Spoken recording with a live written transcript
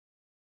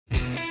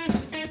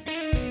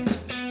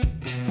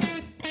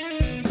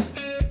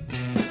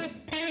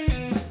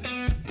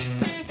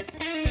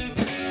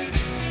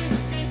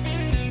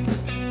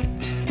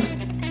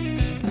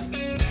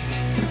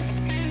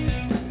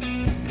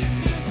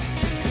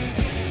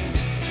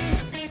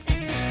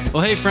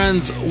Well, hey,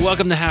 friends,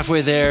 welcome to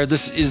Halfway There.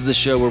 This is the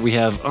show where we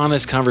have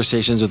honest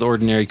conversations with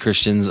ordinary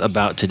Christians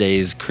about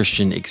today's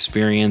Christian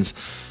experience.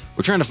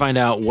 We're trying to find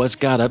out what's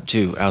God up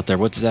to out there,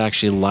 what's it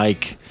actually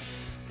like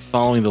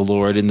following the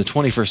Lord in the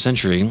 21st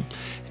century.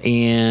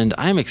 And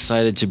I'm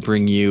excited to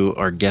bring you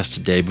our guest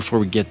today. Before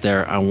we get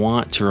there, I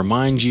want to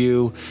remind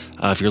you,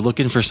 if you're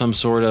looking for some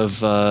sort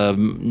of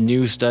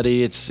new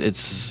study,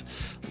 it's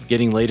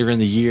getting later in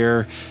the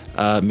year.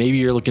 Maybe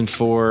you're looking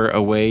for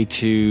a way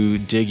to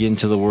dig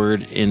into the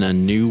Word in a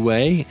new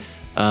way.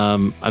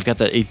 I've got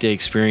that 8-day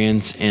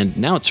experience, and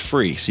now it's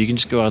free. So you can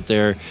just go out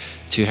there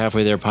to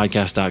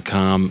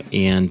halfwaytherepodcast.com,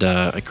 and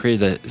I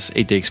created this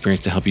 8-day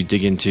experience to help you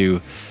dig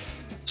into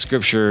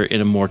Scripture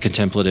in a more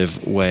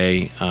contemplative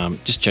way.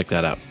 Just check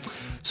that out.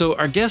 So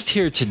our guest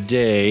here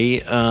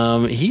today,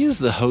 he is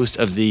the host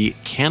of the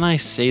Can I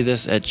Say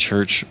This at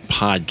Church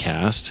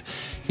podcast.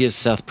 He is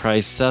Seth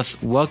Price.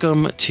 Seth,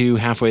 welcome to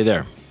Halfway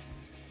There.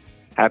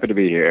 Happy to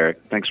be here,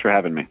 Eric. Thanks for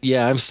having me.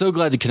 Yeah, I'm so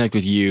glad to connect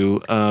with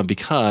you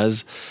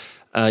because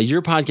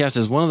your podcast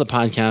is one of the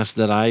podcasts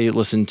that I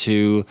listen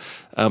to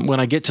when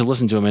I get to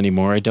listen to them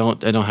anymore. I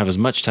don't have as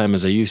much time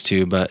as I used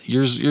to, but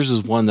yours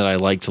is one that I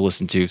like to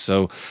listen to.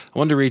 So I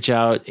wanted to reach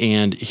out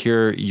and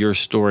hear your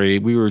story.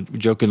 We were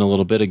joking a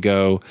little bit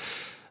ago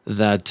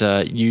that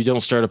you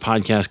don't start a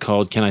podcast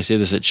called Can I Say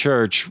This at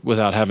Church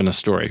without having a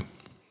story.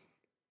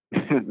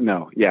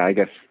 No, yeah, I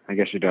guess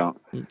you don't.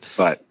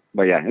 But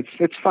yeah, it's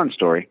a fun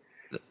story.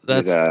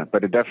 But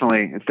it's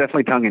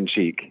definitely tongue in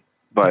cheek.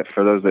 But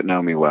for those that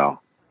know me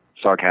well,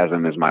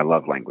 sarcasm is my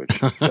love language.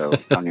 So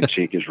tongue in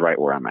cheek is right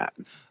where I'm at.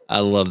 I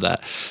love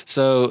that.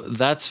 So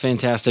that's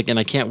fantastic, and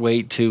I can't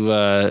wait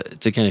to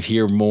kind of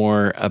hear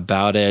more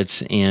about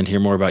it and hear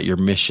more about your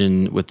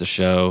mission with the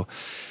show.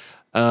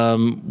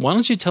 Why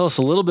don't you tell us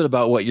a little bit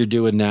about what you're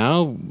doing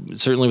now?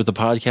 Certainly with the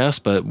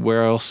podcast, but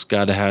where else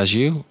God has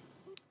you,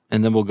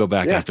 and then we'll go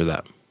back after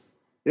that.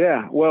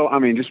 Yeah, well, I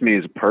mean, just me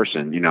as a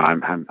person. You know,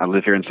 I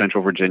live here in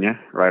Central Virginia,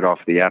 right off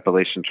the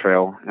Appalachian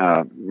Trail,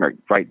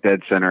 right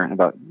dead center,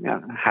 about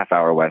a half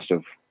hour west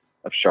of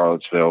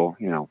Charlottesville.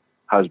 You know,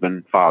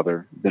 husband,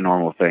 father, the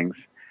normal things,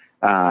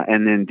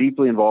 and then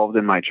deeply involved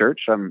in my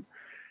church.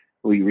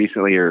 We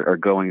recently are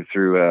going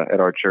through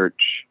at our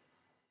church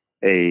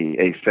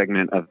a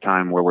segment of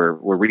time where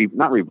we're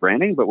not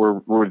rebranding, but we're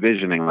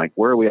revisioning, like,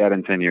 where are we at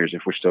in 10 years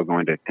if we're still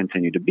going to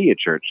continue to be a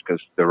church,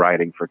 because the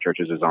writing for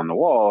churches is on the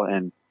wall,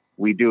 and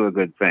we do a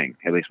good thing.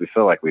 At least we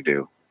feel like we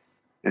do.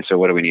 And so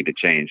what do we need to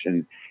change?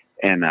 And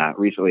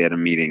recently at a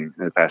meeting,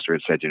 the pastor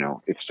had said, you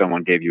know, if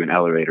someone gave you an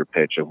elevator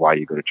pitch of why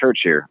you go to church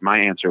here, my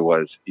answer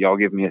was, y'all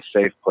give me a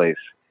safe place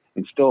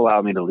and still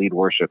allow me to lead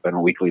worship on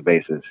a weekly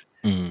basis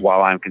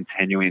while I'm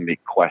continuing to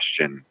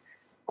question,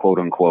 quote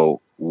unquote,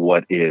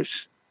 what is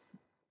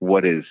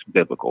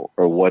biblical,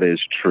 or what is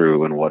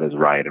true, and what is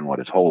right, and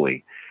what is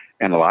holy.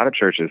 And a lot of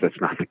churches, that's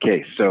not the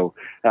case. So,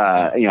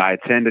 I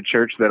attend a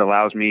church that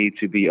allows me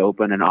to be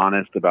open and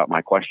honest about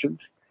my questions.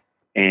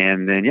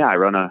 And then, I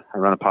run a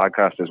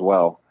podcast as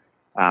well.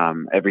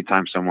 Every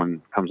time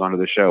someone comes onto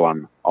the show,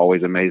 I'm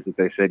always amazed that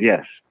they said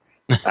yes.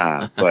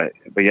 But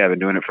yeah, I've been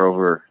doing it for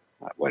over,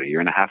 a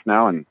year and a half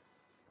now, and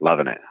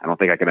loving it. I don't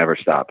think I can ever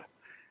stop.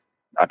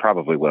 I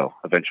probably will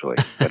eventually,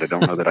 but I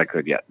don't know that I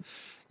could yet.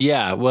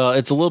 Yeah, well,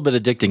 it's a little bit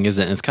addicting,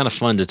 isn't it? It's kind of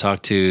fun to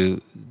talk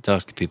to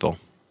people.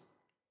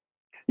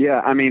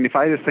 Yeah, I mean, if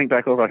I just think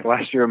back over like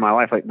last year of my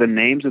life, like the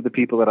names of the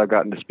people that I've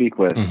gotten to speak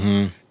with,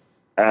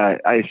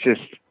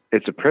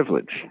 it's a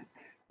privilege.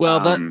 Well,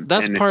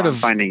 that's part of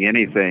finding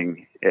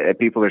anything.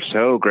 People are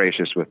so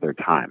gracious with their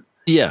time.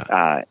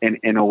 Yeah.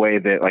 In a way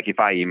that, like,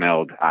 if I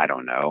emailed,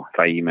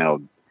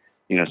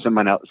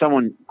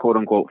 someone quote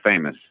unquote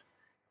famous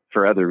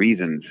for other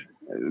reasons,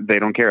 they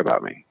don't care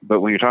about me.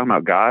 But when you're talking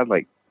about God,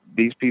 like,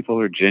 these people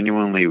are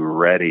genuinely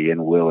ready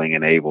and willing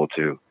and able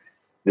to.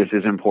 This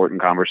is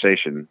important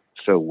conversation,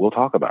 so we'll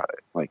talk about it.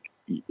 Like,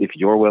 if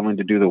you're willing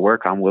to do the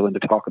work, I'm willing to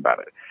talk about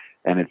it,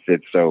 and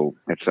it's so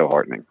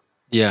heartening.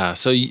 Yeah.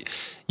 So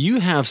you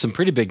have some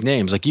pretty big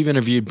names. Like, you've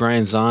interviewed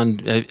Brian Zahn.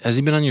 Has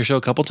he been on your show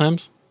a couple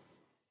times?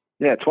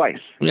 Yeah, twice.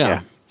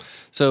 Yeah.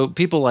 So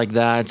people like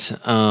that,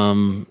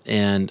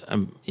 and I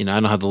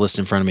don't have the list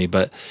in front of me,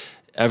 but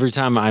every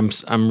time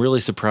I'm really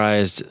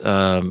surprised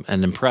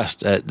and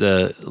impressed at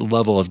the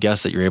level of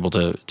guests that you're able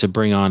to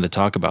bring on to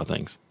talk about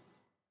things.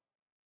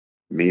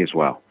 Me as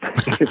well.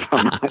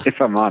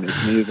 if I'm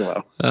honest, me as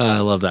well. I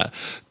love that.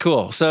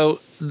 Cool. So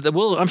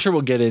I'm sure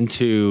we'll get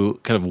into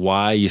kind of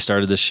why you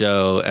started the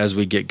show as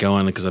we get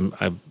going, because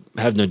I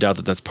have no doubt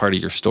that that's part of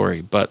your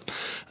story. But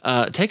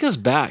take us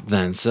back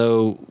then.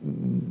 So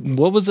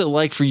what was it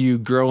like for you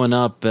growing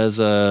up as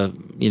a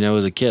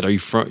kid? Are you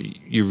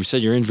you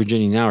said you're in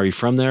Virginia now. Are you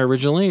from there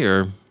originally,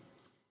 or?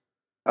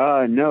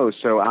 No.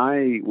 So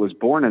I was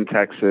born in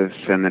Texas,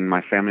 and then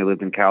my family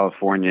lived in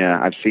California.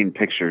 I've seen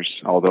pictures,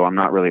 although I'm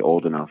not really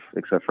old enough,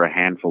 except for a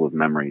handful of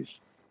memories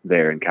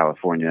there in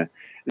California.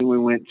 Then we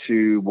went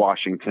to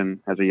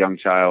Washington as a young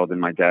child, and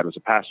my dad was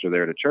a pastor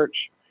there at a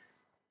church.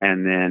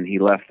 And then he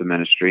left the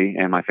ministry,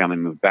 and my family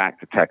moved back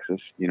to Texas,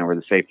 where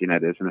the safety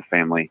net is in the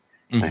family.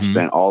 I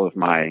spent all of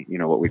my,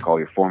 what we call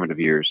your formative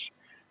years,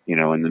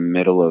 in the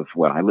middle of,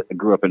 I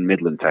grew up in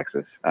Midland,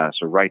 Texas.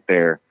 So right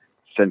there,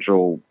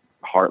 central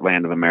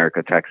heartland of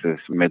America, Texas.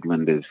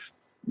 Midland is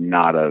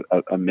not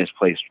a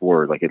misplaced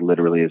word. Like, it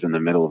literally is in the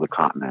middle of the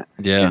continent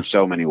in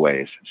so many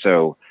ways.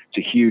 So it's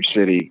a huge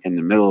city in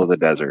the middle of the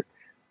desert.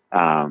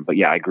 But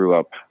yeah, I grew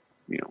up,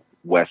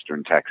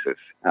 Western Texas.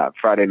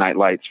 Friday Night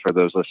Lights, for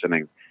those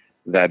listening,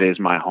 that is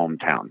my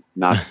hometown,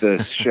 not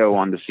the show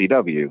on the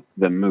CW,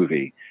 the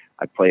movie.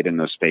 I played in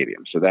those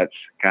stadiums. So that's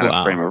kind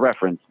of frame of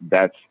reference.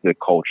 That's the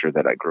culture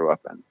that I grew up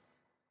in.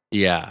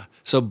 Yeah.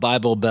 So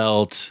Bible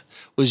Belt.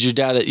 Was your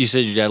dad, you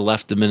said your dad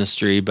left the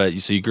ministry, but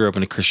so you grew up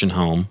in a Christian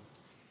home.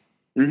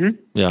 Mm-hmm.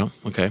 Yeah.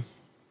 Okay.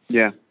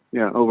 Yeah.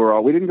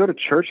 Overall, we didn't go to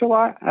church a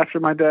lot after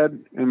my dad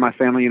and my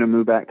family,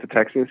 moved back to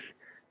Texas.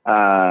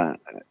 I'm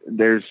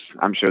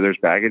sure there's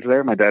baggage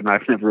there. My dad and I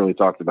have never really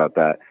talked about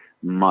that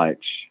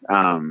much.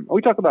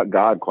 We talk about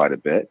God quite a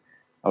bit,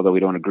 although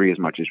we don't agree as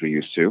much as we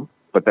used to,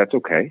 but that's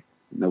okay.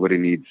 Nobody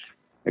needs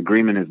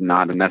agreement is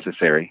not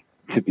necessary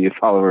to be a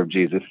follower of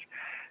Jesus.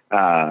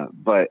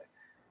 But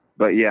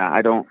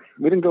yeah,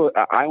 we didn't go,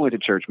 I went to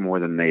church more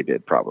than they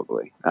did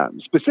probably,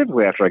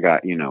 specifically after I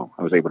got,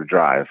 I was able to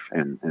drive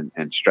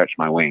and stretch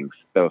my wings.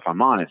 So if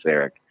I'm honest,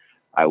 Eric,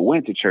 I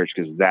went to church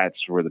because that's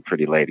where the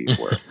pretty ladies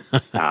were.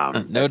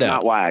 No doubt.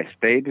 Not why I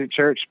stayed at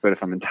church, but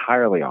if I'm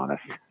entirely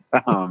honest,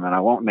 and I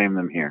won't name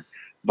them here,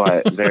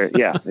 but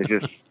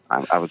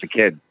I was a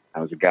kid,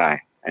 I was a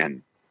guy,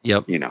 and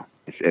yep.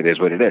 It is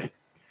what it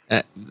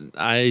is.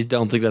 I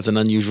don't think that's an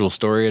unusual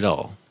story at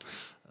all.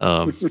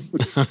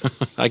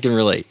 I can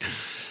relate.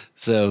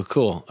 So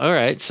cool. All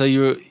right. So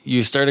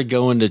you started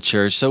going to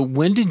church. So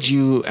when did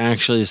you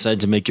actually decide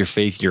to make your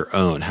faith your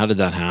own? How did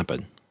that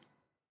happen?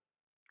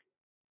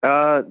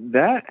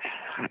 That,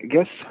 I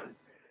guess,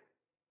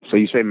 so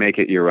you say make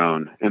it your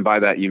own, and by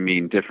that you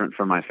mean different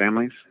from my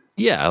family's?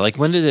 Yeah. Like,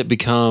 when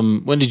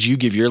did you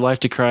give your life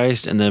to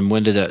Christ? And then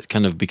when did that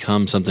kind of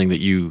become something that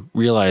you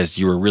realized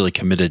you were really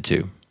committed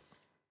to?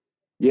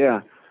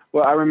 Yeah.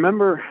 Well, I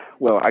remember,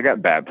 I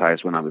got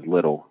baptized when I was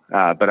little,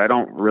 but I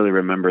don't really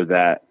remember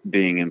that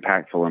being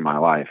impactful in my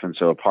life. And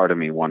so a part of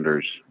me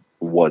wonders,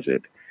 was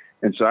it?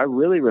 And so I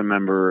really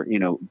remember,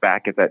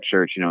 back at that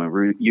church,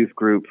 youth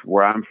group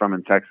where I'm from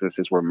in Texas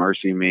is where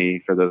Mercy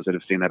Me, for those that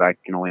have seen that I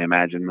Can Only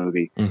Imagine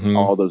movie,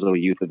 all those little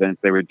youth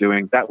events they were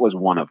doing, that was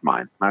one of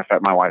mine. Matter of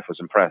fact, my wife was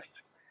impressed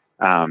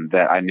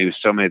that I knew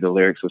so many of the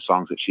lyrics of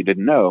songs that she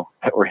didn't know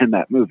that were in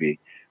that movie,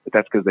 but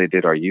that's because they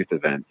did our youth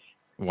events.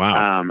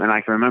 Wow. And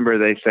I can remember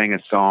they sang a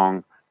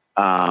song,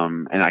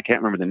 and I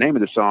can't remember the name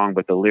of the song,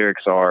 but the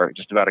lyrics are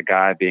just about a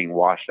guy being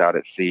washed out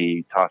at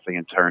sea, tossing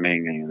and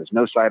turning, and there's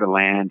no sight of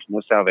land,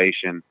 no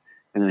salvation,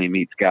 and then he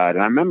meets God.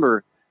 And I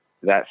remember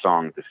that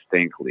song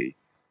distinctly.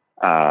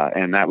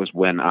 And that was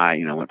when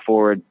I, went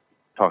forward,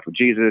 talked with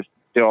Jesus,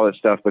 did all this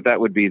stuff, but that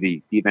would be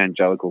the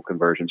evangelical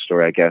conversion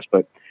story, I guess.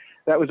 But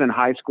that was in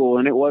high school,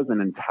 and it was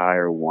an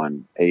entire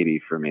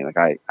 180 for me. Like,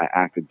 I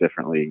acted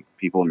differently.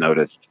 People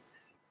noticed.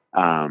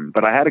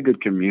 But I had a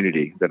good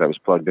community that I was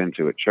plugged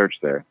into at church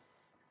there.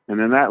 And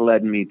then that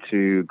led me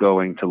to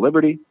going to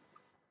Liberty.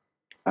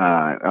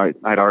 I'd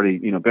already,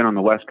 been on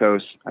the West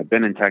Coast. I'd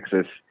been in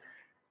Texas,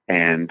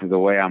 and the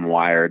way I'm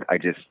wired, I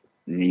just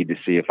need to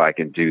see if I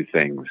can do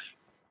things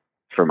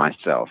for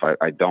myself.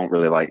 I don't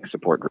really like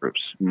support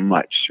groups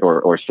much,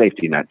 or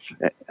safety nets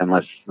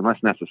unless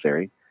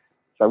necessary.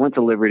 So I went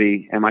to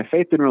Liberty, and my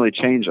faith didn't really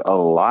change a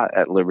lot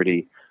at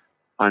Liberty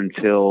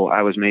until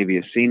I was maybe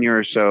a senior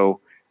or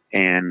so.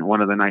 And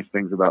one of the nice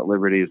things about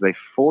Liberty is they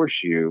force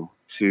you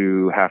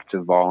to have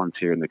to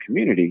volunteer in the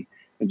community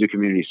and do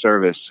community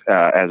service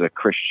as a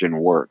Christian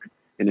work.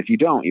 And if you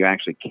don't, you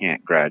actually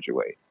can't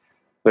graduate.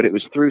 But it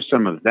was through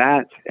some of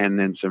that and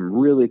then some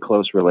really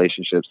close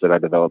relationships that I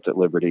developed at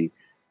Liberty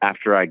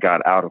after I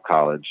got out of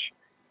college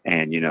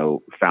and,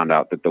 found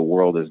out that the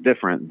world is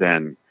different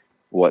than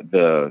what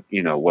the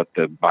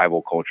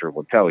Bible culture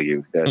will tell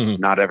you, that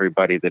not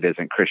everybody that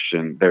isn't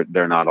Christian,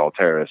 they're not all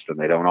terrorists, and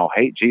they don't all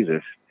hate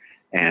Jesus,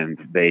 and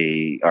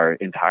they are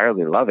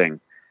entirely loving.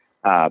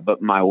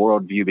 But my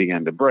worldview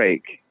began to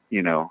break,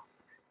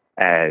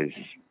 as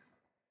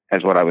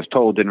what I was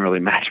told didn't really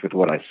match with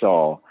what I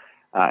saw.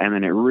 And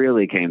then it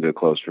really came to a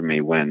close for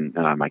me when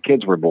my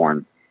kids were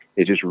born.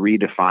 It just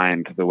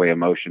redefined the way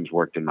emotions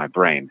worked in my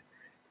brain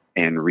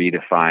and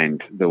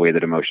redefined the way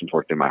that emotions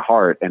worked in my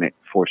heart. And it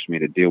forced me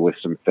to deal with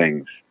some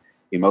things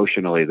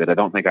emotionally that I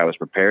don't think I was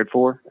prepared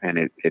for.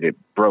 And it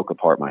broke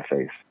apart my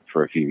faith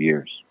for a few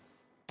years.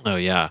 Oh,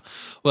 yeah.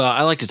 Well,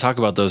 I like to talk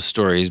about those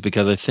stories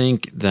because I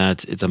think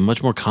that it's a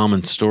much more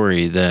common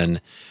story than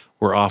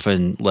we're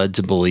often led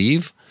to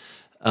believe.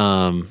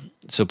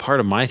 So part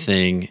of my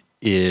thing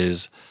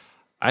is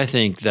I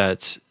think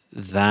that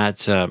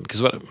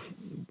because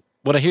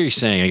what I hear you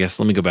saying, I guess,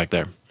 let me go back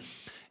there,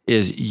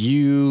 is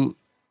you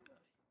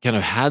kind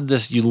of had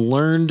this, you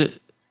learned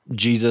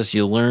Jesus,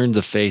 you learned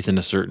the faith in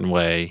a certain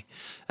way.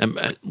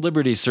 And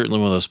Liberty is certainly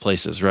one of those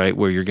places, right,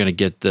 where you're going to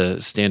get the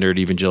standard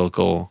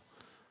evangelical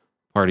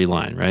party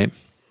line, right?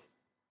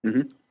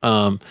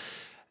 Mm-hmm.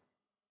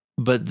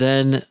 but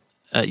then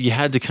you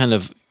had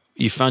to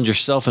you found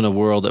yourself in a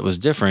world that was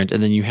different,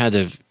 and then you had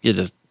to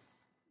kind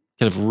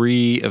of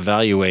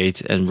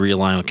reevaluate and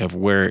realign kind of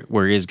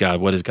where is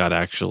God, what is God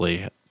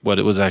actually, what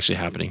it was actually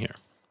happening here.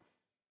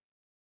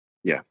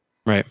 Yeah.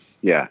 Right.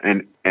 Yeah.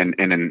 And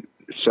in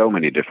so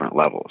many different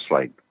levels,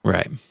 like,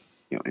 right.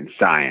 In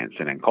science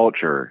and in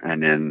culture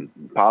and in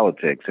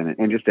politics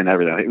and just in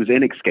everything. It was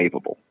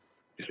inescapable,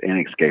 just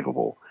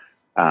inescapable.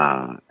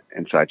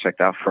 And so I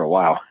checked out for a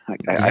while.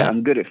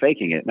 I'm good at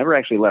faking it. Never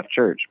actually left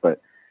church,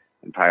 but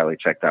entirely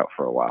checked out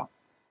for a while.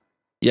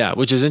 Yeah,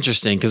 which is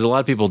interesting because a lot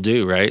of people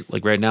do, right?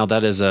 Like right now,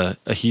 that is a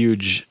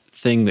huge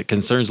thing that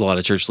concerns a lot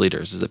of church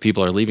leaders, is that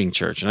people are leaving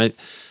church. And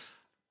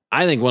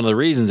I think one of the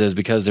reasons is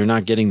because they're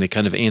not getting the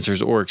kind of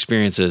answers or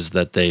experiences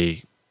that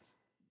they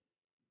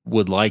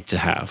would like to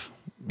have,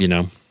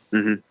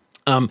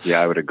 Mm-hmm. Yeah,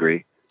 I would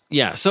agree.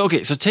 Yeah. So,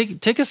 okay. So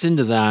take us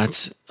into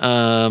that.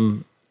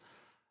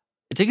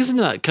 Take us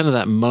into that kind of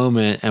that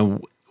moment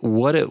and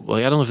what it,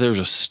 like, I don't know if there was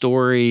a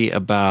story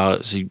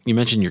about, so you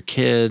mentioned your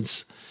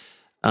kids,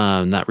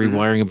 not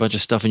rewiring a bunch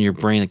of stuff in your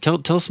brain.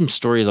 Tell us some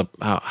stories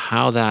about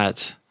how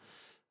that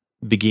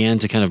began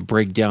to kind of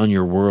break down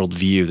your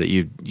worldview that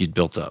you'd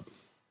built up.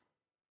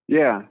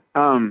 Yeah.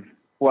 Well, I'm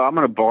going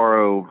to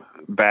borrow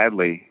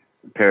badly,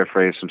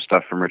 paraphrase some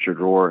stuff from Richard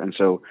Rohr. And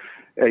so,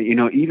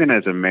 even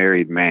as a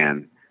married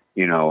man,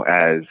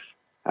 as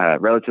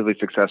relatively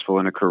successful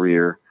in a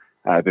career,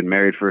 I've been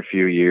married for a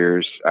few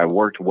years. I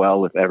worked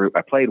well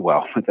I played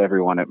well with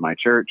everyone at my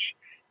church,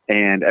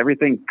 and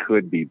everything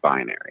could be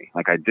binary.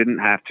 Like, I didn't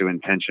have to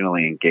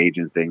intentionally engage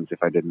in things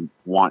if I didn't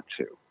want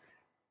to.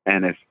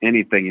 And if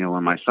anything,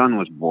 when my son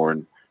was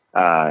born,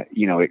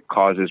 it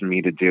causes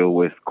me to deal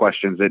with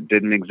questions that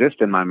didn't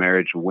exist in my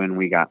marriage when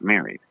we got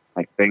married.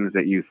 Like, things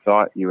that you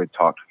thought you had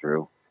talked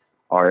through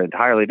are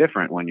entirely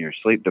different when you're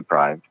sleep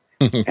deprived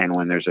and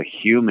when there's a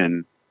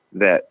human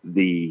that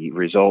the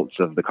results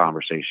of the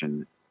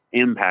conversation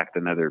impact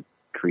another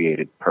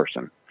created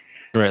person.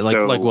 Right.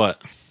 Like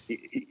what?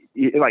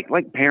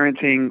 Like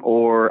parenting,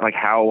 or like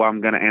how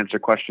I'm going to answer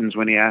questions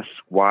when he asks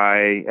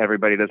why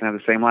everybody doesn't have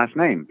the same last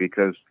name,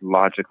 because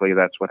logically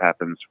that's what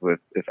happens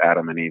if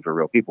Adam and Eve are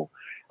real people.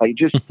 Like,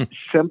 just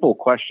simple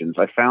questions.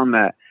 I found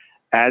that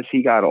as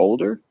he got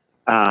older,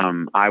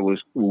 I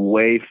was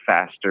way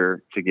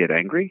faster to get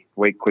angry,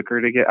 way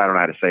quicker to I don't know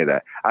how to say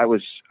that. I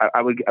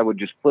would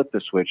just flip the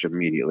switch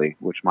immediately,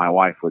 which my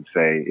wife would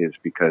say is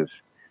because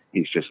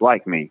he's just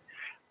like me.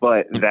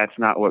 But that's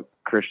not what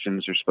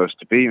Christians are supposed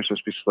to be. You're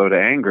supposed to be slow to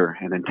anger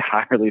and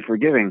entirely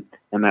forgiving,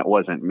 and that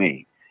wasn't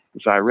me.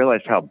 And so I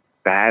realized how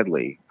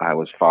badly I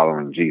was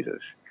following Jesus.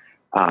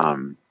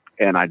 And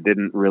I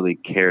didn't really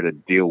care to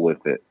deal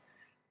with it,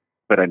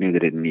 but I knew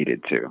that it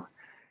needed to.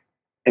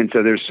 And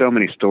so there's so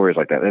many stories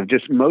like that.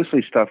 Just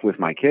mostly stuff with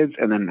my kids,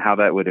 and then how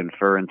that would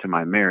infer into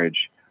my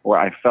marriage, where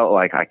I felt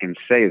like I can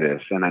say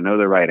this and I know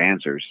the right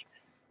answers,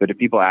 but if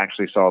people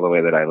actually saw the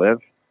way that I live,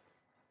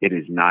 it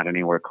is not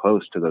anywhere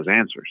close to those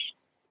answers.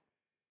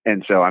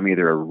 And so I'm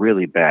either a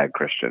really bad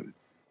Christian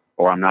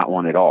or I'm not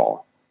one at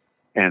all.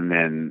 And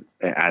then,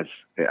 as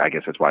I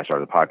guess that's why I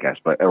started the podcast,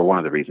 or one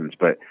of the reasons,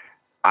 but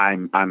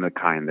I'm the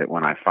kind that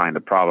when I find a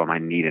problem, I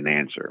need an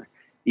answer.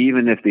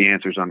 Even if the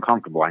answer is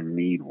uncomfortable, I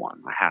need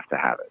one. I have to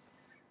have it.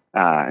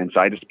 And so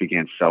I just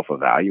began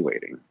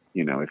self-evaluating.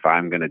 If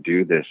I'm going to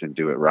do this and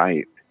do it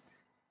right,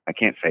 I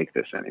can't fake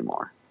this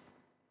anymore.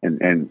 And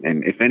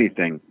if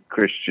anything,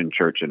 Christian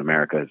church in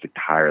America is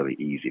entirely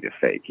easy to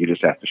fake. You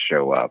just have to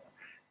show up,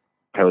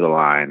 toe the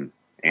line,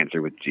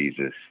 answer with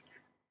Jesus,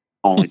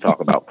 only talk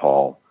about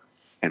Paul,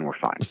 and we're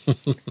fine.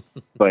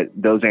 But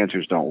those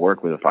answers don't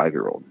work with a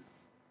 5-year-old.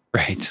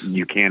 Right.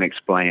 You can't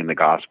explain the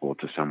gospel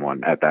to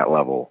someone at that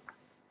level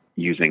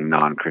using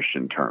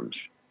non-Christian terms.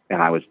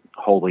 And I was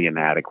wholly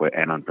inadequate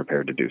and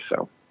unprepared to do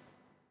so.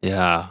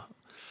 Yeah.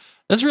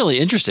 That's really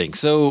interesting.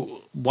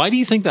 So why do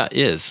you think that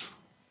is?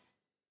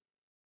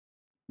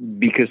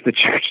 Because the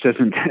church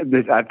doesn't,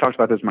 I've talked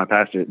about this with my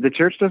pastor, the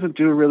church doesn't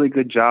do a really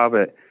good job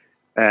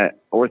at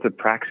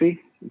orthopraxy,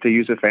 to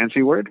use a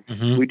fancy word.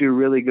 Mm-hmm. We do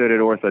really good at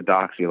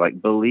orthodoxy,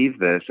 like believe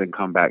this and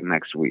come back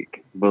next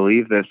week.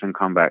 Believe this and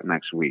come back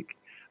next week.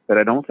 But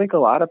I don't think a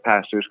lot of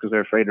pastors, because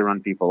they're afraid to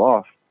run people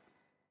off,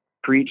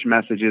 preach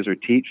messages or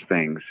teach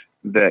things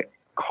that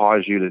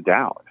cause you to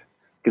doubt,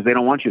 because they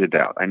don't want you to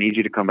doubt. I need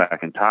you to come back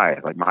and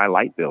tithe. Like, my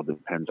light bill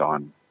depends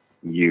on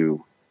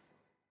you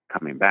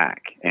coming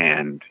back,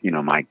 and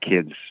my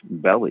kid's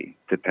belly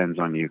depends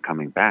on you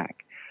coming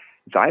back.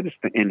 So I just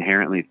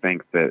inherently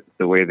think that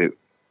the way that,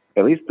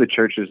 at least the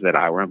churches that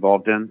I were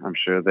involved in, I'm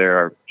sure there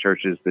are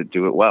churches that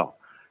do it well.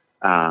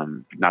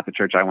 Not the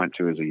church I went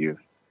to as a youth.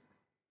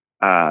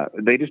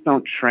 They just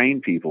don't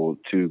train people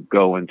to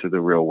go into the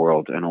real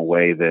world in a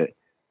way that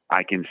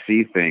I can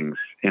see things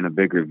in a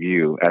bigger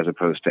view, as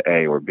opposed to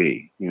A or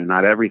B.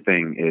 Not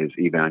everything is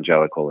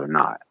evangelical or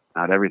not.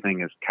 Not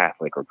everything is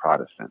Catholic or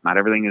Protestant. Not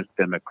everything is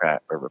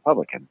Democrat or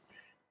Republican.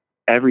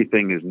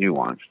 Everything is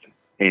nuanced.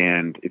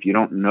 And if you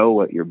don't know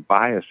what your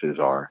biases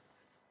are,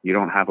 you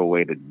don't have a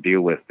way to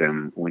deal with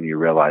them when you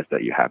realize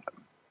that you have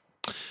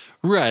them.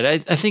 Right.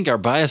 I think our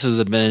biases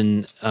have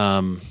been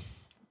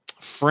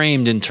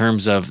framed in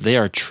terms of they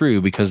are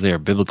true because they are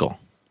biblical,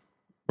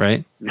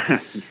 right?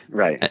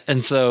 Right.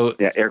 And so,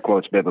 yeah, air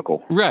quotes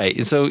biblical. Right.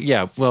 And so,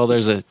 well,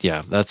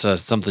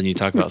 that's something you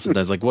talk about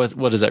sometimes. Like, what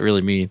does that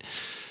really mean?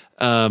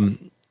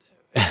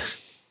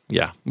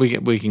 Yeah,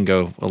 we can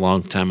go a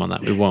long time on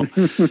that. We won't.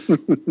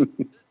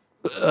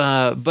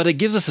 But it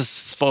gives us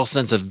this false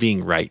sense of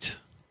being right.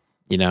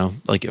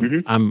 Like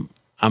I'm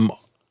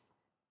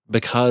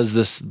because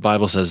this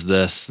Bible says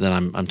this, then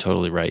I'm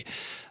totally right.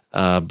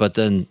 But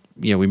then,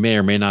 we may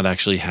or may not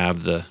actually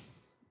have the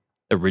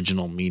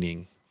original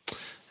meaning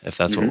if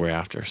that's what we're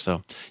after.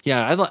 So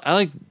yeah,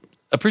 I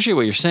appreciate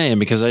what you're saying,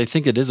 because I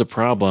think it is a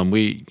problem.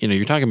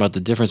 You're talking about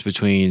the difference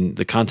between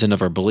the content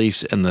of our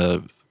beliefs and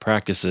the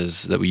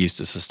practices that we use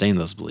to sustain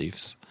those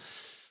beliefs.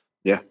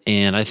 Yeah.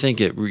 And I think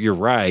you're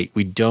right.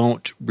 We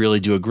don't really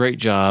do a great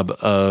job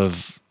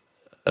of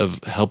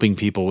helping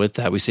people with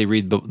that. We say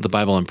read the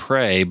Bible and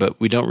pray, but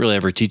we don't really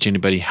ever teach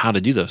anybody how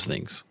to do those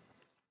things.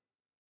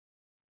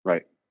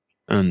 Right.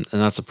 And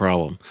that's a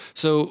problem.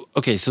 So,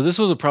 okay, so this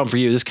was a problem for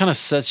you. This kind of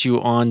sets you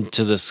on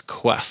to this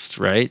quest,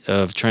 right?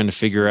 Of trying to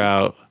figure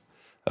out,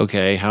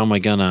 okay, how am I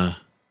gonna,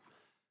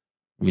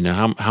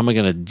 how am I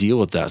gonna deal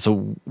with that?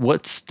 So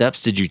what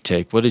steps did you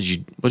take? What did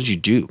you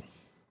do?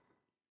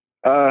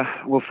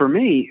 Well, for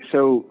me,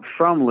 so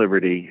from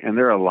Liberty, and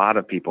there are a lot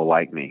of people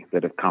like me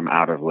that have come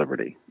out of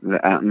Liberty.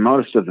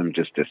 Most of them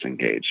just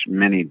disengage.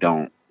 Many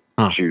don't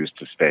choose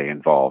to stay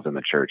involved in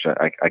the church.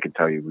 I could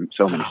tell you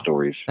so many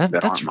stories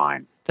that aren't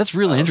mine. That's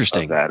really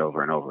interesting. Of that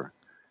over and over.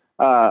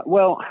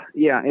 Well,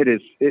 yeah, it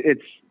is.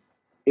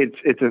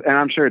 And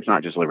I'm sure it's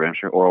not just Liberty. I'm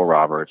sure Oral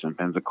Roberts and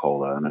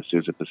Pensacola and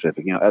Azusa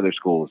Pacific, other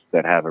schools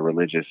that have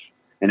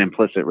an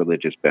implicit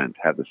religious bent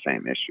have the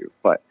same issue.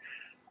 But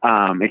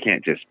it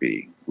can't just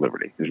be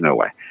Liberty. There's no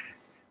way.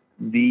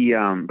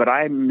 But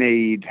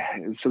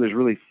there's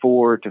really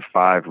 4 to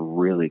 5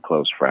 really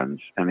close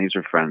friends. And these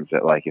are friends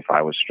that, like, if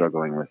I was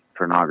struggling with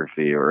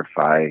pornography, or if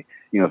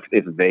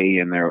they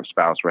and their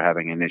spouse were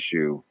having an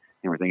issue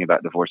and we're thinking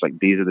about divorce, like,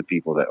 these are the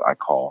people that I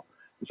call.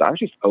 So I was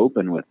just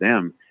open with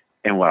them.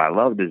 And what I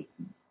loved is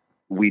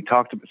we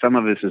talked, some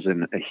of this is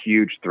in a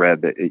huge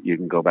thread that you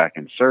can go back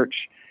and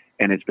search.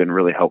 And it's been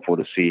really helpful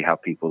to see how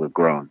people have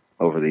grown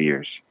over the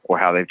years, or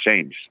how they've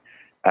changed,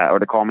 or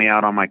to call me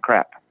out on my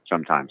crap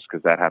sometimes,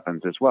 because that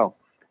happens as well.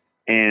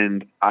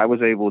 And I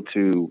was able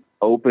to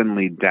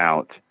openly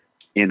doubt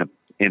in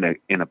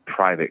a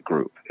private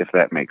group, if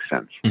that makes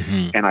sense.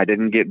 Mm-hmm. And I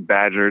didn't get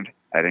badgered.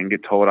 I didn't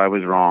get told I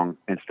was wrong.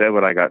 Instead,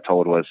 what I got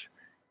told was,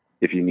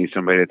 if you need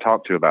somebody to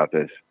talk to about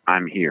this,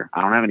 I'm here.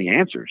 I don't have any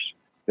answers,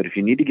 but if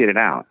you need to get it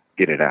out,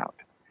 get it out.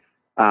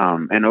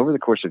 And over the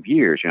course of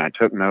years, I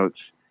took notes.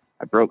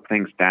 I broke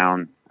things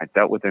down. I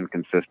dealt with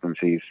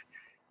inconsistencies,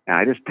 and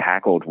I just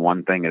tackled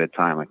one thing at a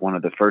time. Like, one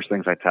of the first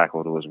things I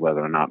tackled was whether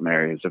or not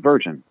Mary is a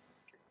virgin,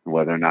 and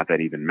whether or not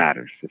that even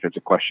matters, if it's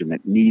a question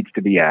that needs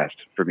to be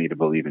asked for me to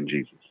believe in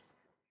Jesus.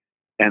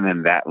 And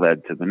then that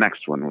led to the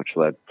next one, which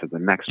led to the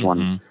next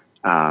one,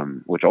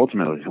 which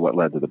ultimately is what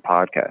led to the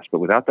podcast. But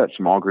without that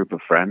small group of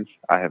friends,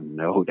 I have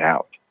no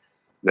doubt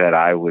that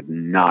I would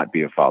not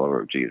be a follower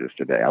of Jesus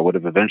today. I would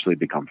have eventually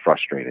become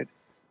frustrated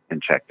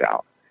and checked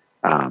out.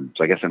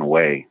 So I guess in a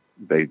way,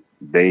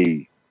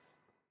 they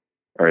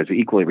are as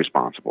equally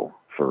responsible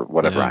for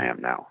whatever I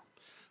am now,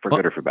 for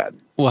good or for bad.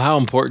 Well, how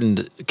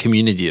important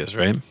community is,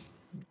 right?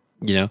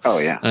 Oh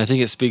yeah. And I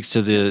think it speaks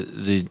to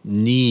the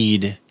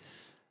need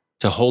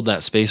to hold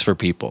that space for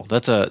people.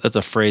 That's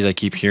a phrase I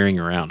keep hearing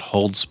around: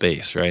 hold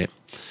space, right?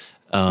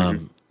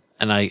 And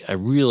I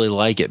really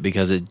like it,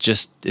 because it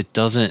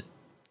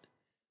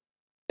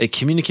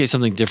communicates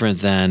something different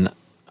than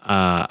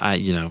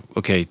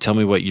okay, tell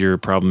me what your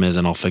problem is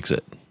and I'll fix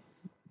it.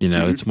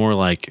 It's more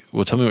like,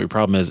 well, tell me what your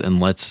problem is and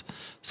let's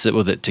sit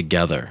with it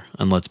together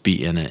and let's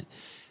be in it.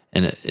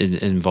 And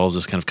it involves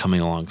us kind of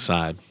coming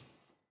alongside.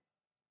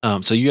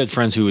 So you had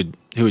friends who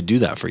would do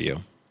that for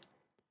you.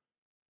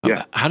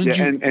 Yeah. How did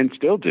you? And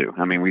still do.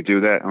 I mean, we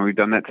do that, and we've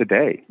done that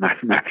today.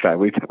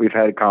 We've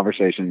had a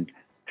conversation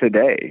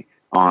today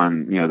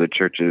on, the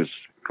church's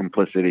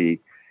complicity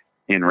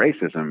in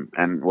racism,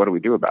 and what do we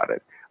do about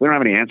it? We don't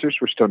have any answers.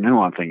 We're still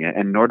nuancing it,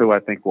 and nor do I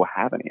think we'll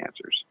have any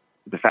answers.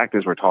 The fact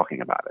is, we're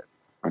talking about it.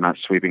 We're not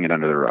sweeping it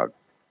under the rug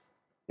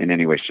in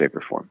any way, shape,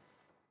 or form.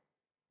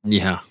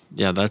 Yeah.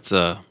 That's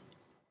a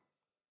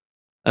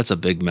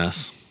big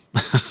mess.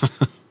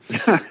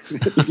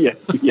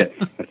 Yes,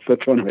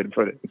 that's one way to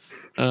put it.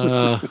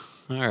 All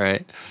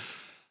right.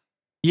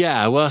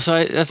 Yeah. Well,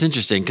 so that's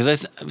interesting,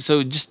 because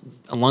so just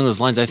along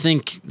those lines, I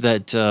think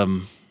that.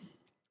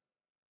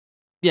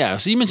 Yeah,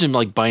 so you mentioned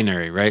like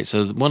binary, right?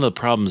 So one of the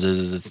problems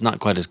is it's not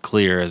quite as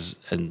clear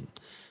and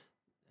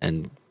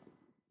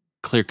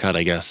clear cut,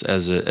 I guess,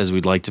 as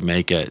we'd like to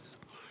make it.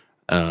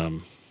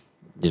 So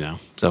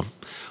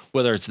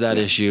whether it's that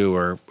issue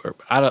or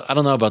I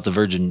don't know about the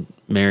Virgin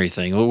Mary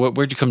thing.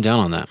 Where'd you come down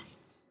on that?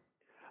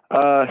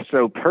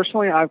 So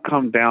personally, I've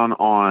come down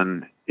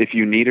on, if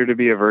you need her to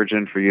be a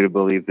virgin for you to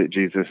believe that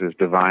Jesus is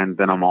divine,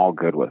 then I'm all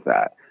good with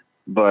that.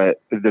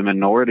 but the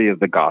minority of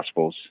the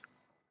Gospels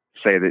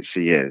say that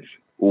she is.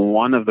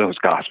 One of those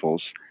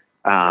Gospels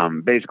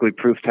basically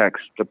proof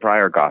text the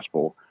prior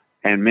Gospel,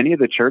 and many of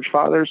the church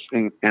fathers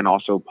and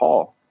also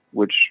Paul,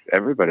 which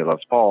everybody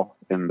loves Paul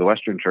in the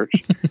Western Church,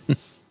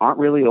 aren't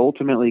really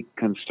ultimately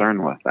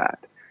concerned with that.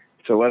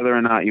 So whether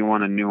or not you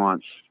want to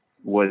nuance,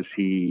 was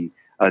he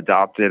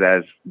adopted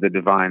as the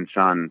divine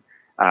son,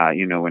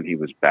 when he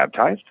was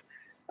baptized?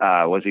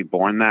 Was he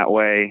born that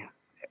way?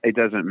 It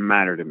doesn't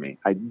matter to me.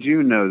 I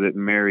do know that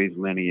Mary's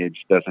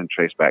lineage doesn't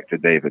trace back to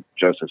David.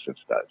 Joseph's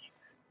does.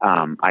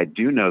 I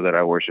do know that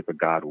I worship a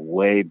God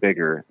way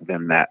bigger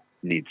than that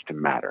needs to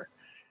matter.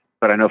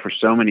 But I know for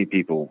so many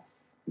people,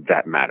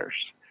 that matters.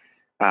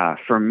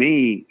 For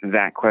me,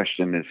 that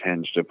question is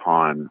hinged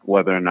upon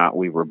whether or not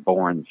we were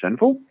born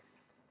sinful,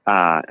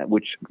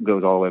 which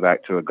goes all the way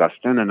back to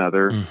Augustine and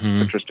other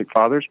patristic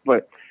fathers.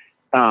 But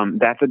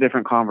that's a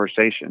different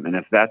conversation. And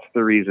if that's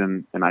the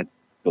reason, and I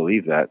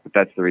believe that, but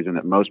that's the reason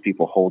that most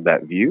people hold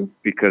that view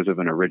because of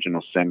an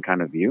original sin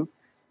kind of view,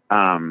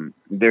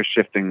 they're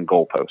shifting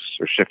goalposts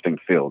or shifting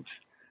fields.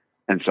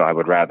 And so I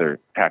would rather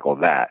tackle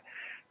that.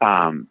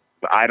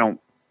 But I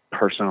don't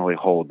personally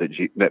hold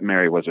that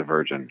Mary was a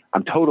virgin.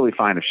 I'm totally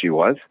fine if she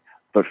was,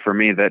 but for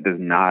me, that does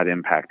not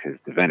impact his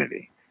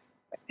divinity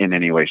in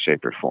any way,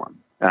 shape, or form.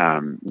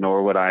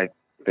 Nor would I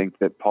think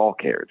that Paul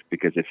cared,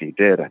 because if he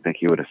did, I think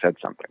he would have said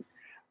something.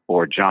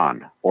 Or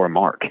John or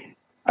Mark.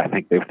 I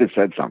think they would have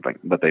said something,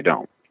 but they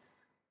don't.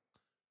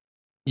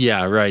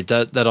 Yeah, right.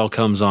 That all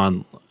comes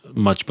on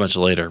much, much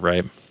later,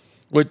 right?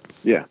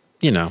 Yeah.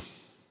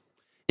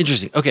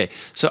 Interesting. Okay,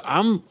 so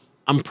I'm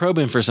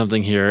probing for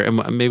something here, and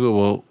maybe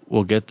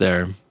we'll get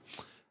there.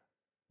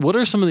 What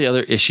are some of the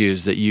other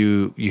issues that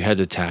you had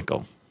to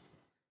tackle?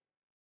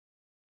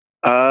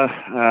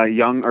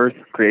 Young Earth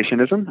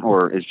creationism,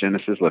 or is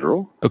Genesis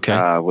literal? Okay,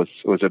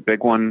 was a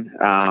big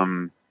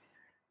one.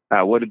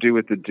 What to do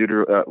with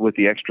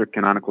the extra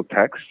canonical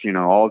texts?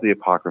 All the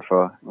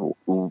Apocrypha.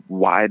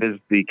 Why does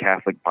the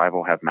Catholic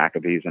Bible have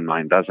Maccabees and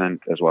mine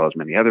doesn't, as well as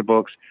many other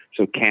books?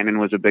 So canon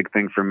was a big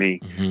thing for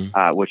me,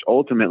 which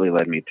ultimately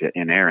led me to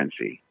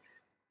inerrancy,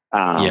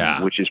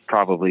 which is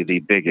probably the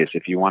biggest.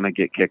 If you want to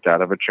get kicked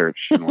out of a church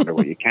and wonder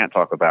what you can't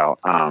talk about,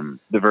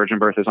 the virgin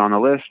birth is on the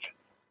list.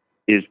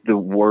 Is the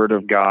Word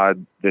of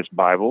God this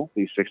Bible,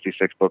 these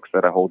 66 books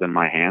that I hold in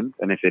my hand?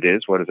 And if it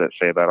is, what does that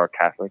say about our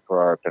Catholic or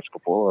our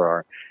Episcopal or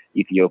our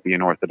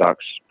Ethiopian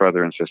Orthodox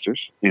brother and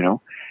sisters?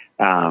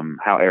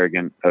 How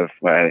arrogant that's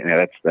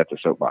a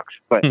soapbox.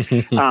 But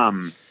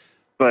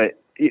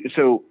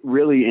so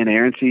really,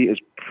 inerrancy is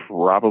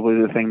probably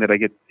the thing that I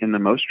get in the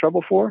most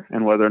trouble for,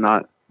 and whether or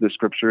not the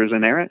Scripture is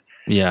inerrant.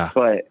 Yeah.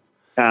 But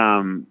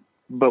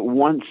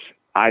once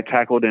I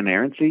tackled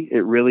inerrancy,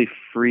 it really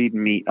freed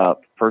me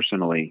up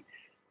personally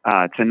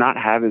to not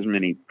have as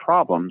many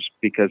problems,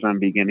 because I'm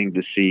beginning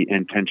to see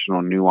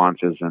intentional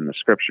nuances in the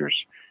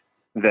Scriptures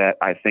that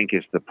I think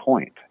is the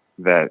point,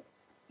 that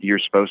you're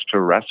supposed to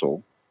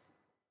wrestle,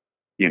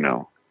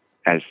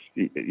 as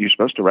you're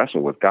supposed to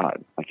wrestle with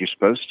God. Like, you're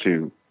supposed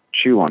to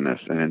chew on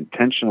this and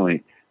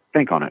intentionally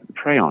think on it and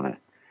pray on it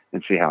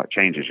and see how it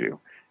changes you.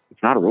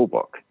 It's not a rule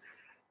book.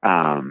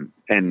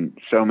 And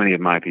so many of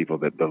my people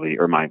that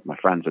believe, or my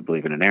friends that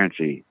believe in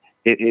inerrancy,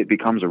 it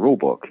becomes a rule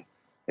book.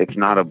 It's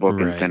not a book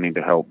intending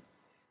to help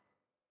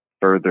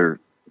further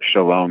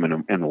shalom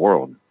in the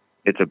world.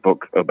 It's a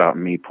book about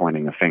me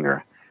pointing a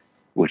finger,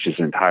 which is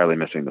entirely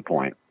missing the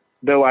point.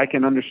 Though I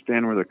can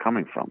understand where they're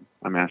coming from.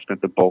 I mean, I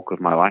spent the bulk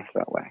of my life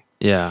that way.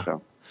 Yeah.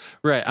 So.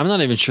 Right. I'm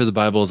not even sure the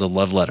Bible is a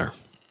love letter.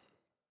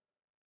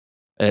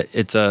 I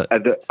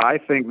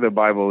think the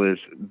Bible is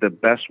the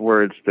best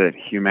words that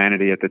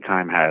humanity at the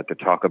time had to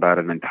talk about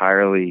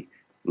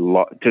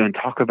to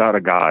talk about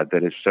a God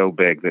that is so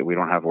big that we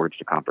don't have words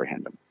to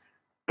comprehend him.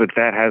 But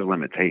that has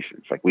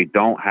limitations. Like, we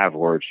don't have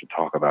words to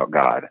talk about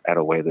God at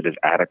a way that is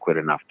adequate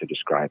enough to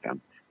describe him.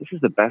 This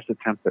is the best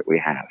attempt that we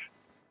have.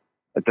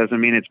 It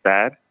doesn't mean it's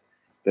bad.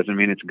 Doesn't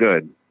mean it's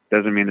good.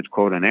 Doesn't mean it's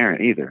quote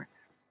inerrant either.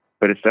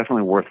 But it's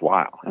definitely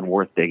worthwhile and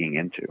worth digging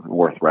into and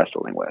worth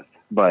wrestling with.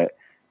 But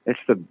it's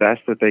the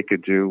best that they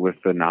could do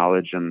with the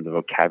knowledge and the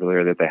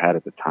vocabulary that they had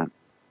at the time.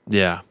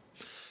 Yeah.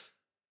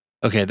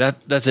 Okay,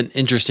 that's an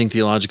interesting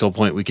theological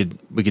point we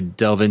could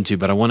delve into,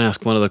 but I want to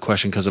ask one other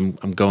question because I'm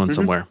going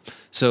somewhere.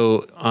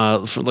 So,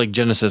 for like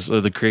Genesis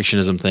or the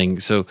creationism thing.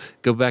 So,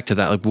 go back to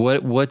that. Like,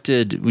 what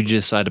did we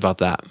decide about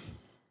that?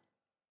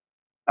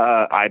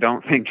 I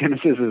don't think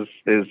Genesis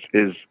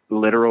is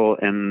literal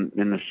in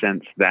the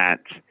sense that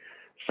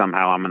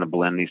somehow I'm going to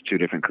blend these two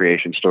different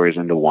creation stories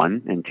into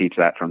one and teach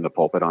that from the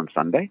pulpit on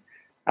Sunday.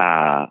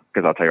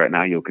 Because I'll tell you right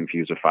now, you'll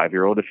confuse a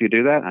 5-year-old if you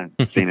do that.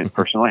 I've seen it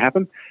personally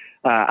happen.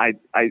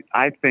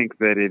 I think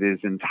that it is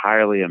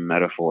entirely a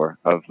metaphor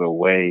of the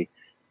way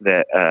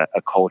that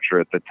a culture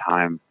at the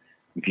time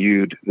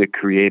viewed the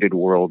created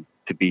world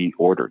to be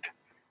ordered,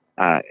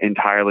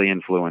 entirely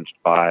influenced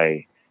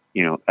by,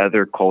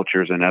 other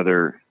cultures and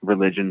other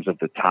religions of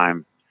the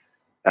time,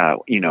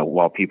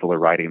 while people are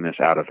writing this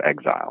out of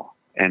exile.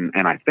 And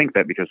I think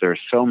that because there are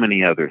so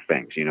many other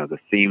things, the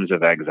themes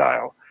of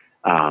exile,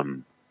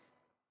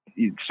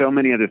 So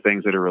many other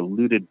things that are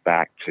alluded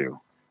back to,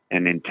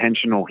 and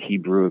intentional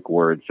Hebrewic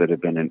words that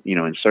have been,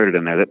 inserted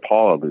in there that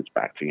Paul alludes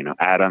back to,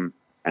 Adam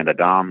and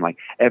Adam, like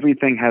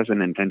everything has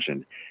an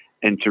intention.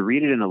 And to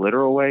read it in a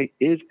literal way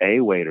is a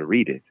way to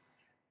read it.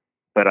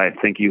 But I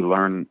think you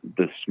learn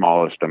the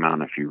smallest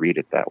amount if you read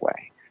it that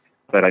way.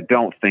 But I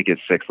don't think it's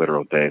 6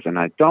 literal days. And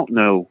I don't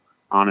know,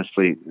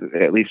 honestly,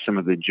 at least some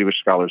of the Jewish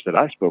scholars that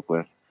I spoke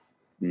with,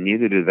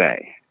 neither do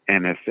they.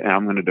 And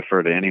I'm going to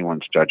defer to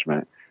anyone's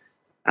judgment.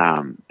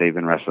 They've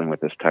been wrestling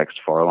with this text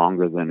far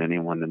longer than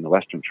anyone in the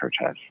Western Church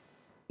has.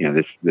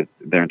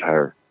 Their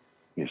entire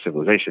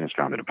civilization is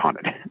founded upon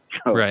it.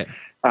 So, right.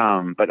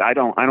 But I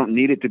don't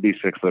need it to be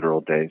 6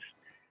 literal days,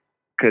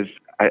 because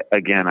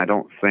I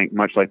don't think,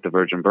 much like the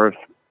virgin birth,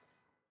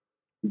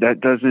 that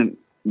doesn't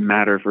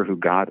matter for who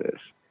God is.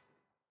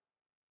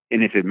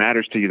 And if it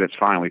matters to you, that's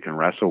fine. We can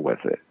wrestle with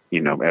it,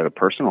 at a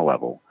personal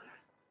level.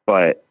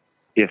 But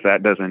if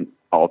that doesn't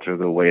alter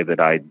the way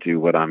that I do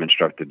what I'm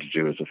instructed to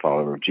do as a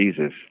follower of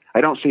Jesus, I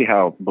don't see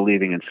how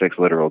believing in 6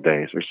 literal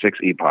days or 6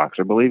 epochs,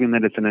 or believing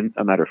that it's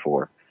a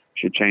metaphor,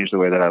 should change the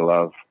way that I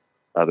love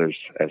others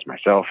as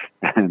myself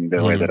and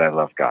the way that I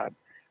love God,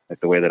 like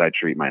the way that I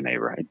treat my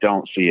neighbor. I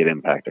don't see it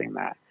impacting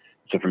that.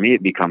 So for me,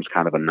 it becomes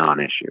kind of a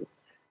non-issue.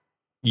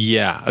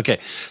 Yeah. Okay.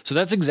 So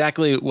that's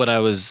exactly where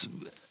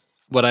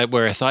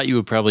I thought you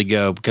would probably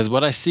go, because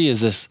what I see is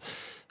this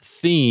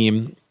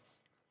theme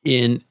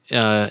in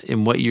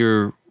what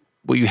you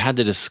had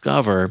to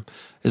discover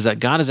is that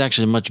God is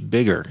actually much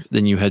bigger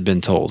than you had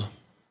been told,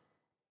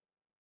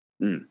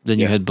 than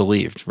you had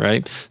believed,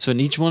 right? So in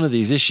each one of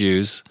these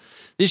issues,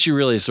 the issue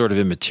really is sort of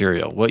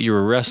immaterial. What you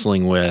were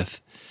wrestling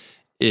with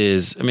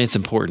is, it's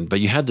important, but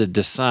you had to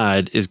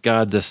decide, is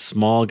God this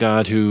small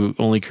God who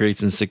only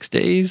creates in 6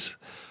 days?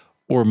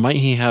 Or might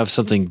he have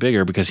something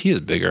bigger, because he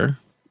is bigger,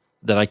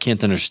 that I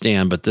can't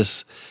understand, but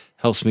this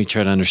helps me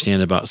try to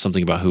understand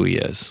something about who he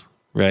is,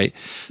 right?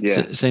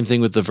 Yeah. Same thing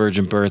with the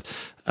virgin birth.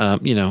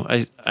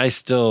 I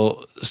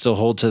still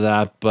hold to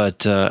that,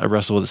 but I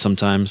wrestle with it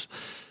sometimes.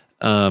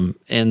 And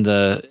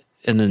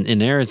then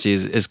inerrancy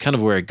is kind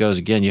of where it goes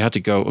again. You have to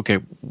go, okay,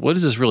 what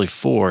is this really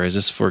for? Is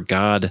this for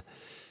God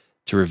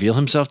to reveal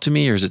himself to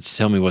me, or is it to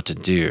tell me what to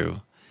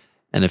do?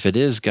 And if it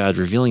is God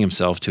revealing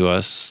himself to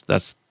us,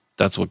 that's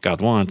what God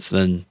wants,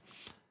 then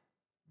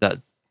that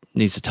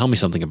needs to tell me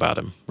something about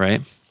him,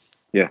 right?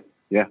 Yeah.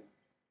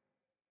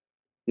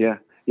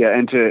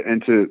 And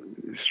to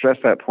stress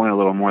that point a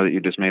little more that you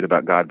just made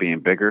about God being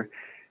bigger,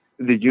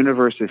 the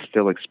universe is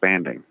still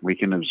expanding. We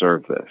can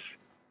observe this.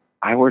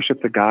 I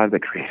worship the God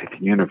that created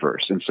the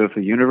universe. And so if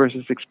the universe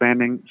is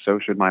expanding, so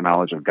should my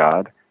knowledge of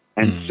God.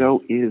 And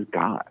so is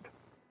God.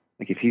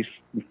 Like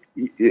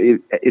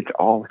it's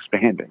all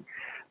expanding.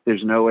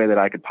 There's no way that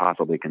I could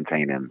possibly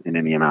contain him in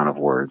any amount of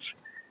words.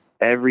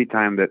 Every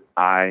time that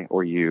I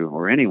or you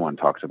or anyone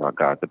talks about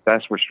God, the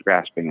best we're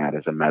grasping at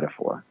is a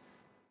metaphor.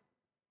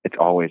 It's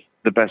always,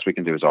 the best we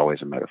can do is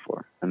always a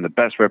metaphor. And the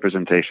best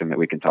representation that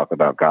we can talk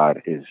about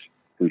God is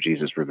who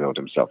Jesus revealed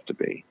himself to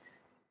be,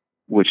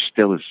 which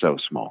still is so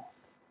small.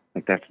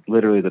 Like that's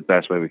literally the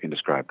best way we can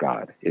describe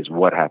God, is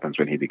what happens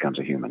when he becomes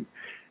a human.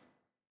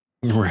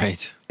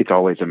 Right. It's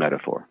always a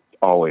metaphor.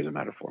 Always a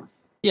metaphor.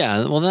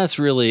 Yeah. Well, that's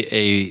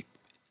really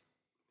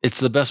it's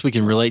the best we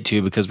can relate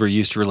to, because we're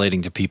used to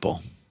relating to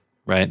people,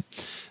 right?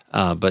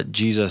 But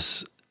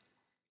Jesus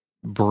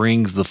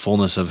brings the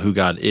fullness of who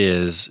God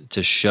is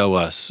to show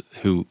us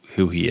who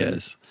he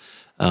is,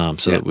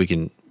 that we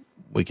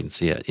can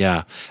see it.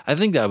 Yeah, I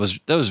think that was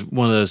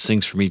one of those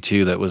things for me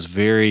too that was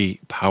very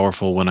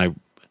powerful when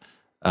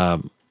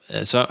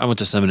so I went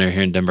to seminary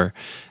here in Denver,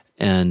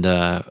 and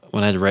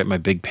when I had to write my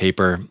big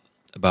paper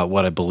about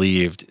what I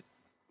believed,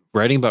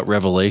 writing about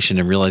Revelation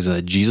and realizing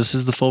that Jesus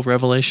is the full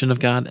revelation of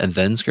God, and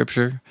then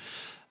Scripture,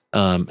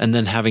 and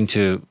then having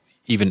to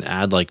even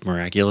add like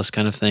miraculous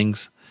kind of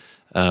things,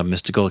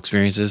 mystical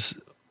experiences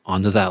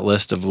onto that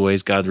list of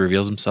ways God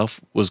reveals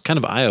himself, was kind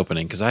of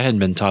eye-opening, because I hadn't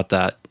been taught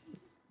that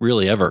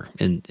really ever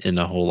in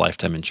a whole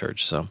lifetime in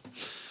church. So,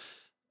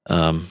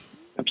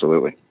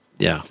 absolutely.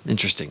 Yeah.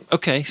 Interesting.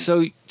 Okay.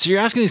 So you're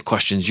asking these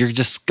questions, you're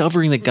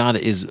discovering that God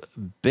is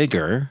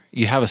bigger.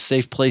 You have a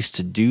safe place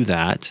to do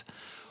that.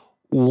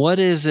 What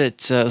is it?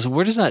 So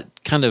where does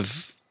that kind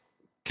of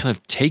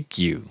take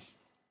you?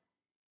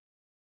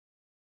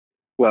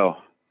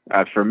 Well,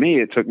 for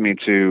me, it took me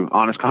to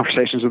honest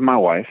conversations with my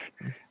wife.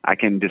 I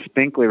can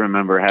distinctly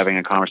remember having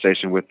a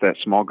conversation with that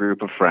small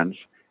group of friends.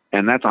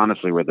 And that's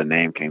honestly where the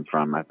name came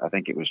from. I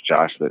think it was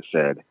Josh that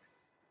said,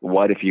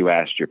 "What if you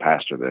asked your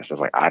pastor this?" I was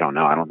like, "I don't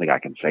know. I don't think I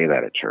can say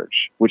that at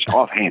church," which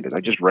offhanded,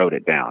 I just wrote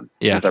it down.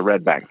 Yeah. As I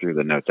read back through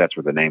the notes, that's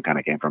where the name kind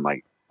of came from.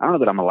 Like, I don't know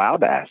that I'm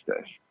allowed to ask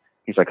this.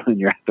 He's like, "Then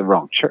you're at the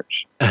wrong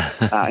church."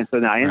 And so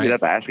then I ended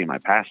up asking my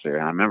pastor,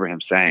 and I remember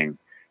him saying,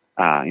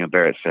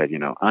 Barrett said,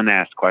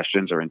 unasked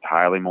questions are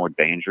entirely more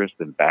dangerous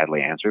than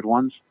badly answered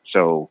ones.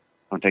 So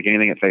don't take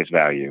anything at face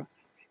value.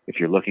 If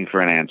you're looking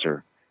for an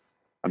answer,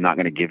 I'm not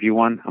going to give you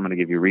one. I'm going to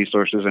give you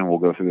resources and we'll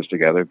go through this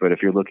together. But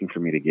if you're looking for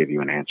me to give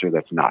you an answer,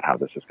 that's not how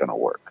this is going to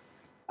work.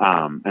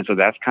 And so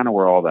that's kind of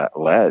where all that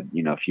led,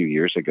 a few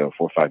years ago,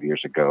 4 or 5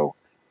 years ago,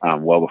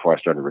 well before I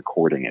started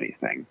recording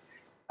anything.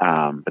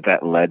 But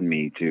that led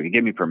me to, he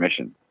gave me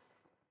permission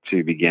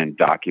to begin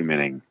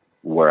documenting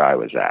where I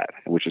was at,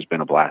 which has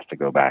been a blast to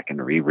go back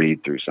and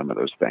reread through some of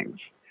those things.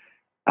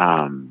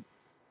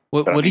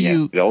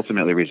 It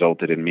ultimately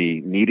resulted in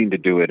me needing to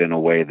do it in a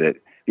way that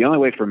the only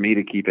way for me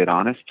to keep it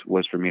honest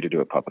was for me to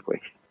do it publicly.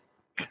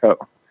 So.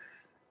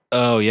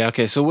 Oh yeah.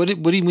 Okay. So what do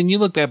you, when you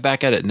look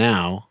back at it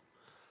now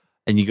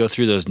and you go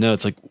through those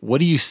notes, like what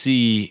do you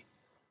see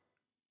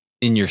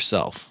in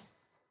yourself?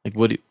 Like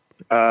what do you,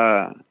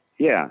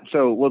 yeah.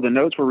 So, well, the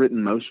notes were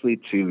written mostly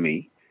to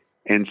me.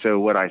 And so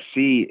what I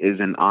see is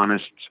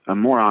a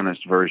more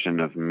honest version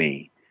of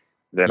me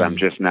that I'm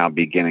just now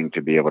beginning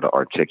to be able to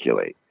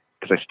articulate,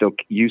 because I still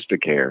used to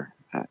care.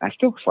 I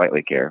still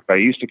slightly care, but I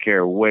used to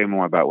care way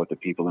more about what the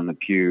people in the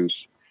pews,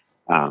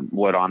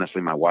 what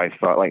honestly my wife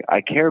thought. Like,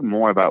 I cared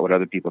more about what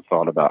other people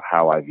thought about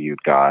how I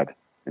viewed God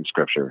in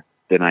Scripture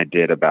than I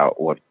did about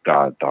what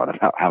God thought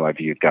about how I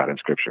viewed God in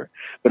Scripture.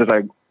 But as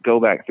I go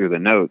back through the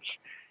notes,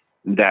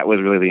 that was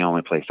really the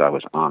only place I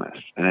was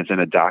honest. And it's in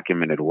a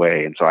documented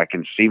way. And so I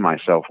can see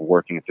myself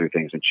working through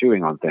things and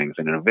chewing on things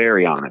in a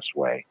very honest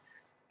way,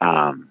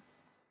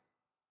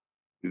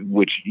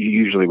 which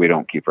usually we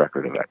don't keep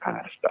record of that kind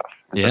of stuff.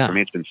 And so for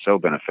me, it's been so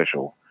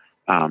beneficial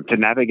to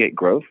navigate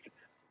growth,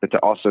 but to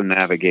also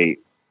navigate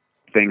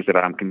things that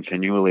I'm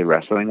continually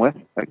wrestling with,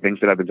 like things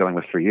that I've been dealing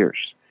with for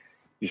years,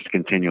 just to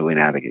continually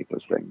navigate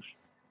those things.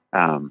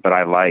 But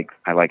I like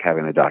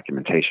having the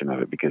documentation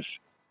of it, because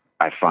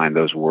I find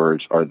those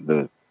words are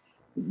the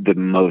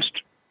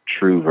most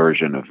true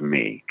version of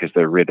me, because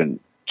they're written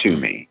to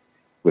me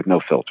with no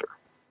filter.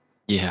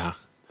 Yeah.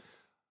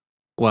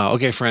 Wow.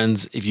 Okay,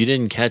 friends, if you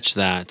didn't catch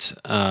that,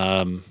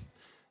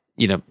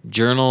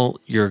 journal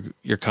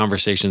your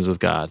conversations with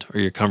God or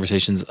your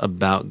conversations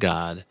about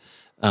God.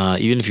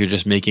 Even if you're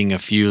just making a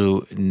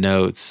few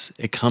notes,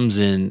 it comes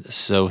in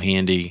so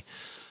handy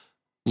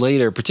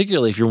later,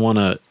 particularly if you want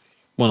to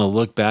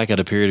look back at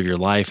a period of your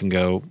life and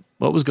go,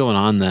 what was going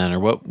on then? Or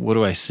what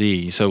do I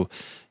see? So,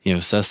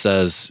 Seth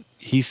says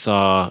he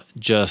saw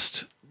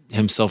just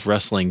himself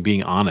wrestling,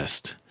 being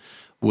honest,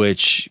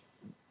 which,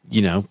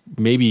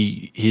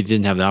 maybe he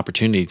didn't have the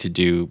opportunity to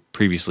do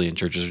previously in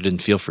churches or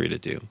didn't feel free to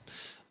do.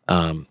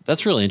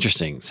 That's really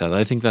interesting, Seth.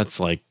 I think I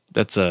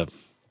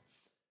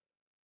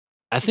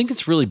think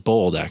it's really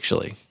bold,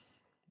 actually.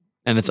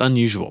 And it's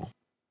unusual.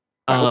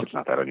 I hope it's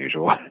not that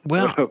unusual.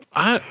 Well,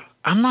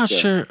 I'm not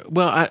sure.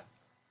 Well,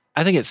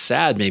 I think it's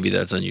sad maybe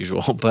that's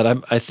unusual, but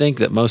I think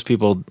that most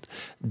people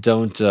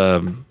don't,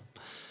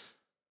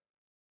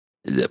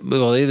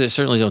 they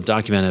certainly don't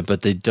document it,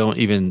 but they don't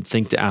even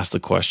think to ask the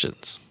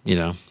questions,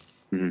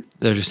 Mm-hmm.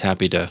 They're just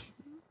happy to,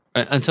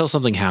 until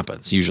something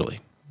happens usually.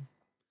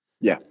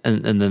 Yeah.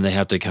 And then they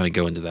have to kind of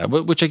go into that,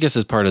 which I guess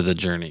is part of the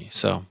journey.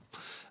 So,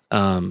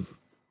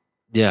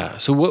 yeah.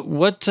 So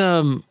what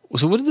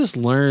did this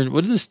learn?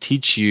 What did this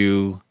teach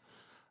you?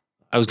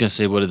 I was going to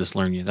say, what did this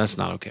learn you? That's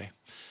not okay.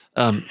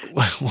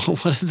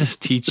 What did this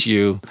teach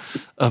you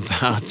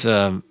about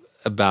kind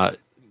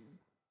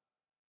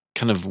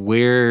of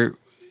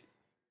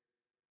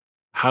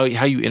how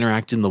you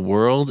interact in the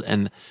world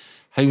and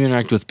how you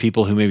interact with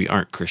people who maybe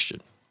aren't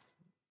Christian?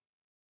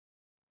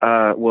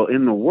 Well,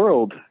 in the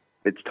world,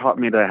 it's taught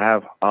me to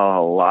have a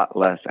lot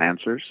less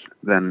answers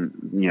than,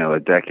 a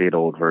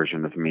decade-old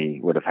version of me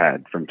would have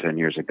had from 10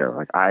 years ago.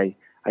 Like, I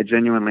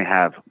genuinely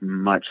have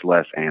much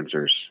less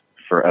answers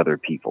for other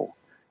people.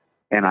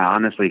 And I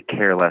honestly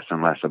care less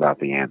and less about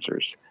the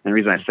answers. And the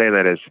reason I say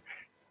that is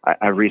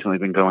I've recently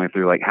been going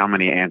through, like, how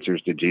many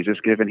answers did Jesus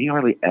give? And he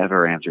hardly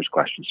ever answers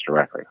questions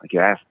directly. Like,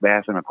 they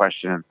ask him a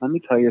question, let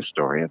me tell you a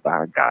story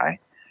about a guy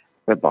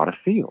that bought a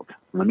field.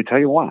 Let me tell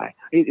you why.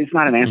 It's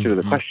not an answer to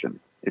the question.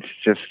 It's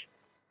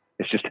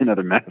just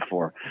another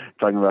metaphor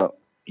talking about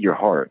your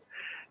heart.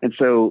 And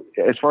so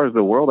as far as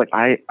the world, like,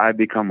 I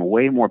become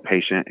way more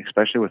patient,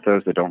 especially with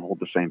those that don't hold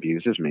the same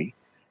views as me,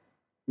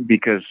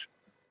 because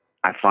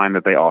I find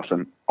that they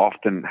often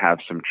have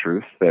some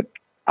truth that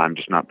I'm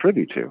just not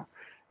privy to.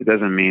 It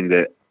doesn't mean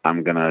that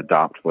I'm going to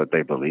adopt what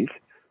they believe,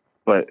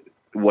 but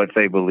what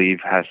they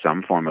believe has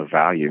some form of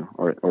value,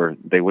 or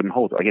they wouldn't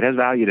hold it. Like, it has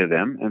value to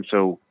them, and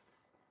so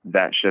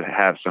that should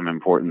have some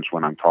importance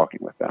when I'm talking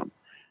with them.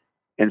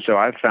 And so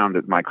I've found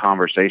that my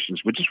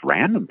conversations with just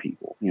random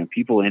people,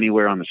 people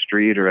anywhere on the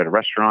street or at a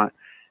restaurant.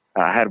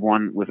 I had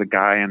one with a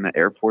guy in the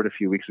airport a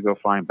few weeks ago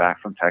flying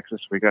back from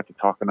Texas. We got to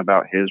talking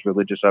about his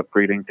religious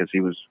upbringing because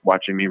he was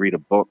watching me read a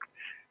book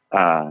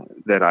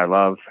that I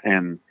love.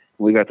 And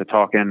we got to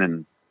talking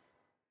and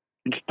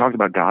just talked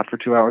about God for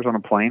 2 hours on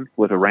a plane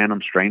with a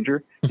random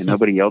stranger, and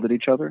nobody yelled at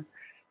each other.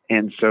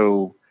 And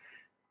so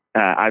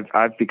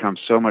I've become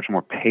so much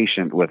more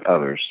patient with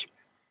others,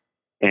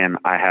 and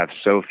I have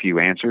so few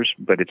answers,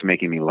 but it's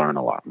making me learn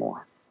a lot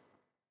more.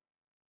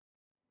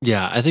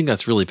 Yeah, I think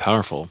that's really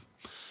powerful.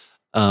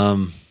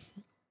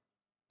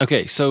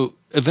 Okay, so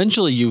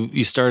eventually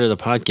you started a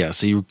podcast.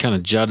 So you kind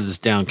of jotted this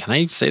down. Can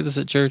I say this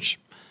at church?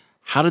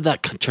 How did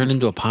that turn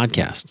into a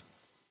podcast?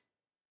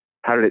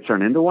 How did it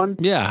turn into one?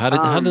 Yeah. How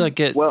did that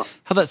get? Well,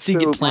 how that seed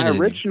get planted? My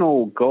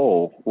original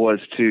goal was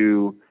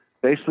to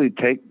basically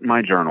take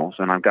my journals,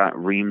 and I've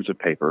got reams of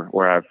paper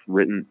where I've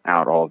written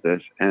out all of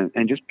this,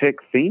 and just pick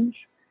themes.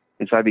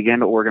 And so I began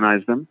to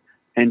organize them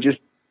and just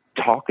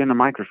talk in a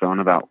microphone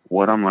about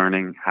what I'm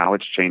learning, how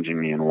it's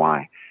changing me, and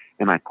why.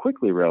 And I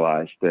quickly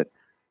realized that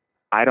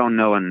I don't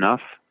know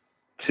enough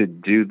to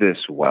do this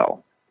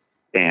well.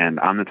 And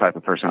I'm the type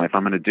of person, if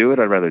I'm going to do it,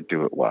 I'd rather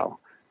do it well.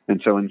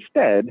 And so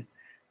instead,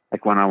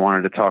 like when I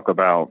wanted to talk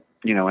about,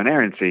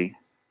 inerrancy,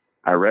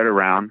 I read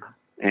around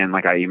and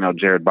I emailed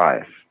Jared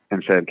Bias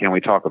and said, can we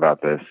talk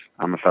about this?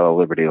 I'm a fellow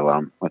Liberty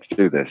alum. Let's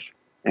do this.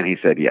 And he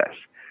said yes.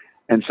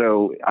 And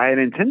so I had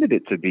intended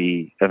it to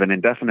be of an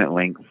indefinite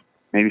length,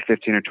 maybe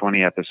 15 or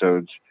 20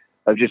 episodes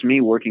of just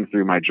me working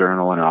through my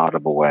journal in an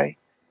audible way.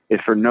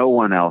 It's for no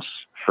one else,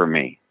 for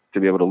me, to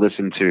be able to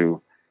listen to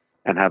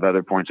and have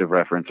other points of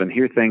reference and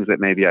hear things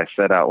that maybe I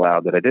said out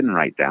loud that I didn't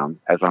write down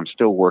as I'm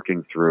still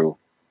working through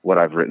what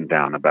I've written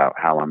down about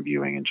how I'm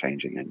viewing and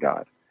changing in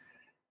God.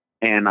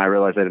 And I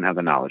realized I didn't have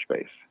the knowledge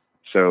base.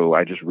 So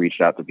I just reached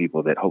out to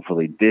people that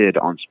hopefully did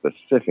on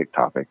specific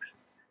topics.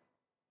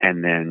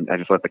 And then I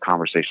just let the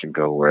conversation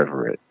go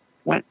wherever it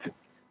went.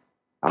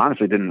 I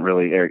honestly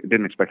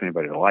didn't expect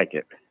anybody to like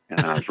it.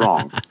 And I was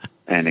wrong.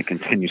 And it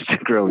continues to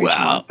grow each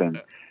month.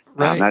 And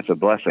that's a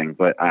blessing.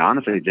 But I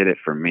honestly did it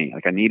for me.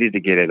 I needed to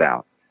get it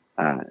out.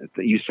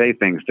 You say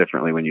things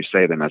differently when you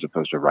say them as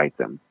opposed to write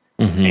them.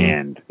 Mm-hmm.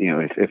 And,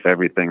 if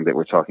everything that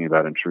we're talking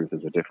about in truth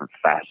is a different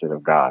facet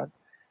of God,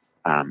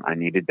 I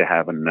needed to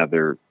have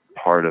another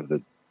part of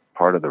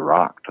the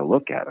rock to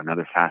look at,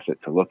 another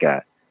facet to look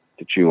at,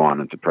 to chew on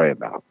and to pray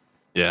about.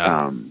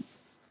 Yeah.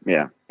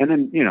 Yeah. And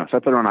then, so I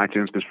put it on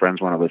iTunes because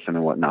friends want to listen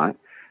and whatnot.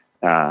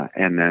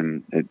 And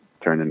then it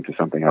turned into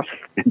something else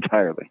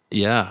entirely.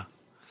 Yeah.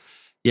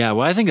 Yeah.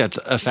 Well, I think that's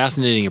a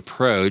fascinating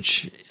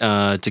approach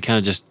to kind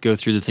of just go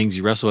through the things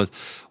you wrestle with.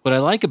 What I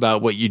like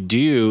about what you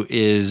do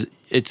is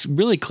it's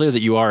really clear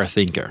that you are a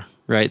thinker,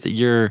 right? That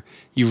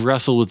you've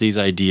wrestled with these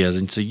ideas.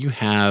 And so you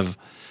have,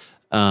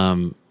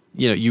 I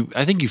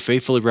think you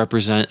faithfully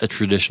represent a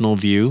traditional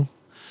view,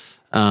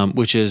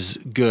 which is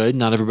good.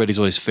 Not everybody's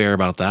always fair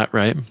about that,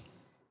 right?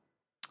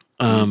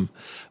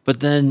 But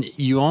then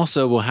you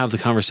also will have the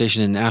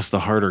conversation and ask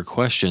the harder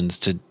questions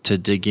to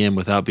dig in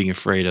without being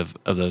afraid of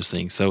those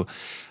things. So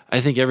I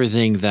think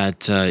everything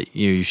that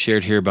you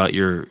shared here about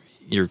your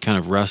kind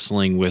of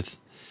wrestling with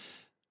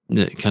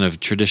the kind of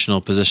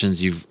traditional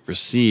positions you've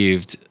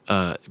received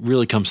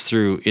really comes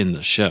through in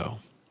the show.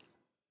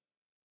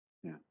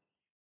 Yeah.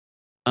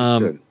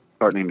 Good.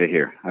 Heartening to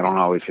hear. I don't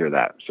always hear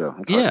that, so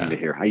it's heartening to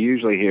hear. I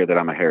usually hear that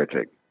I'm a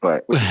heretic.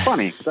 But which is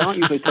funny because I don't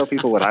usually tell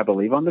people what I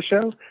believe on the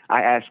show.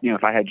 I ask,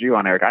 if I had you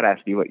on, Eric, I'd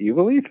ask you what you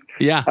believe.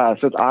 Yeah.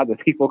 So it's odd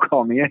that people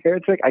call me a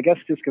heretic. I guess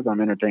just because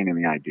I'm entertaining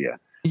the idea.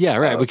 Yeah,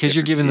 right. Because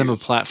you're giving them a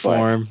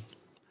platform,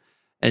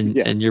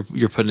 and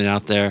you're putting it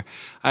out there.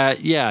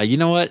 You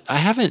know what? I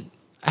haven't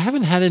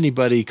had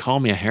anybody call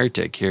me a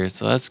heretic here,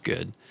 so that's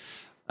good.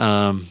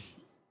 I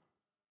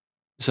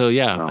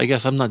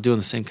guess I'm not doing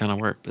the same kind of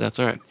work, but that's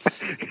all right.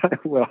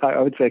 Well, I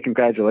would say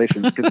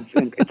congratulations because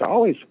it's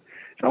always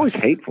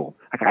hateful.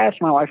 I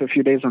asked my wife a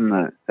few days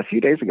ago,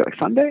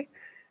 Sunday,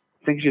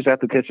 I think she's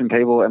at the kitchen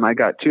table, and I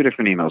got 2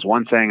 different emails.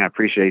 One saying, I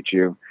appreciate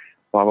you,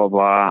 blah, blah,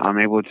 blah. I'm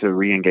able to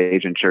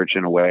re-engage in church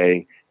in a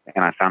way,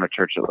 and I found a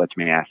church that lets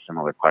me ask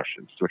similar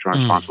questions, to which my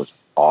response was,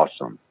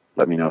 awesome.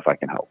 Let me know if I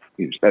can help.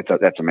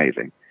 That's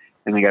amazing.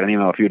 And I got an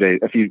email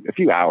a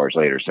few hours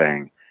later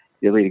saying,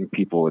 you're leading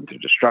people into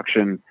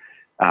destruction.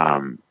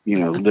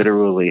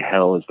 Literally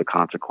hell is the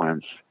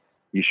consequence.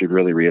 You should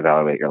really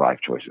reevaluate your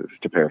life choices,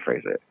 to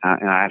paraphrase it.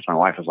 And I asked my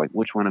wife, I was like,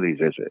 which one of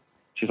these is it?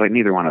 She's like,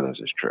 neither one of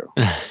those is true.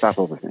 Stop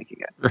overthinking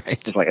it. Right.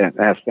 It's like,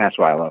 that's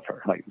why I love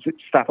her. Like,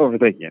 stop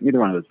overthinking it. Neither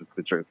one of those is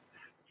the truth.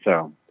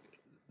 So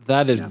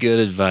that is good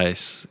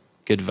advice.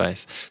 Good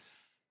advice.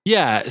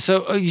 Yeah.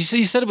 So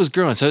you said it was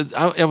growing. So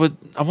I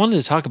wanted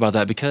to talk about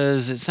that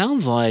because it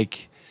sounds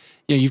like,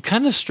 you've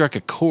kind of struck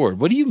a chord.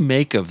 What do you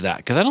make of that?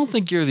 Because I don't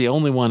think you're the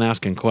only one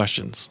asking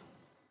questions.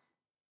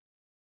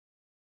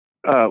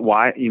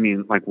 Why? You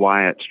mean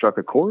why it struck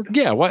a chord?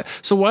 Yeah. Why?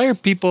 So why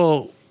does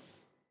this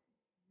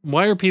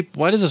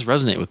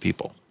resonate with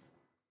people?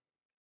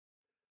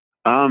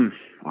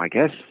 I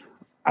guess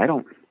I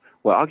don't.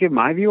 Well, I'll give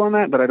my view on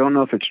that, but I don't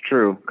know if it's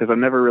true because I've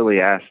never really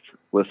asked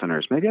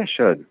listeners. Maybe I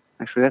should.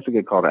 Actually, that's a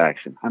good call to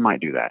action. I might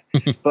do that.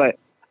 But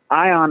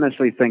I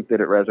honestly think that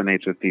it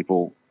resonates with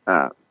people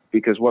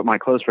because what my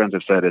close friends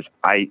have said is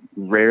I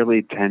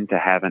rarely tend to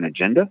have an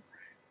agenda.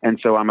 And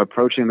so I'm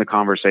approaching the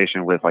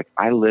conversation with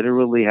I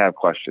literally have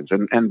questions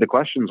and the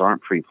questions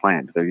aren't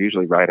pre-planned. They're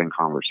usually right in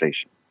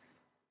conversation.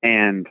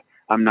 And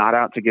I'm not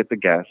out to get the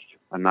guest.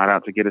 I'm not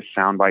out to get a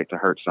soundbite to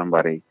hurt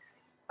somebody.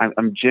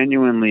 I'm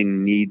genuinely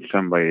need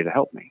somebody to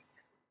help me.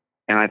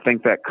 And I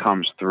think that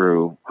comes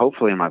through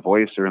hopefully in my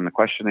voice or in the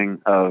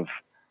questioning of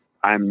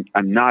I'm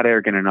not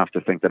arrogant enough to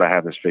think that I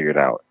have this figured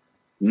out,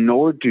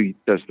 nor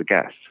does the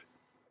guest.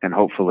 And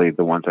hopefully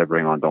the ones I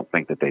bring on don't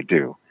think that they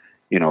do,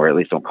 or at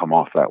least don't come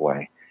off that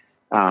way.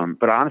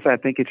 But honestly, I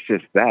think it's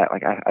just that.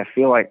 Like, I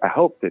feel like, I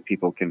hope that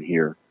people can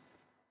hear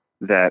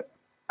that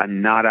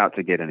I'm not out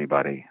to get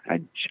anybody.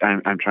 I'm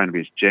trying to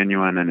be as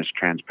genuine and as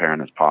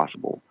transparent as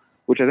possible,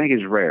 which I think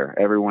is rare.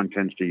 Everyone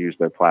tends to use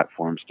their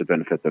platforms to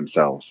benefit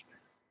themselves.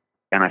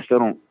 And I still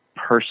don't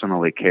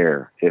personally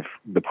care if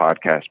the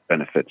podcast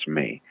benefits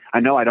me. I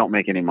know I don't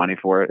make any money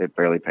for it. It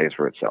barely pays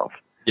for itself.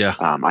 Yeah.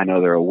 I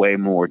know there are way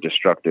more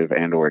destructive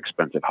and or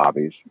expensive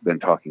hobbies than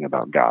talking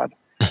about God.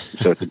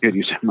 So it's a good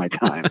use of my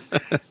time.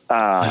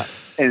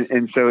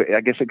 And so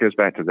I guess it goes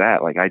back to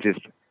that. Like,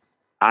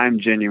 I'm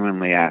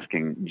genuinely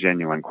asking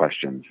genuine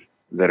questions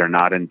that are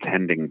not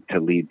intending to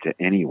lead to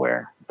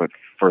anywhere but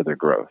further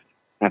growth.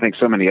 I think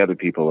so many other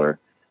people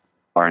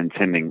are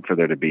intending for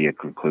there to be a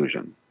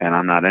conclusion, and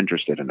I'm not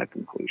interested in a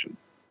conclusion.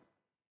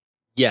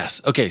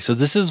 Yes. Okay. So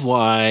this is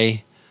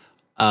why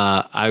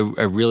I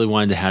really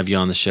wanted to have you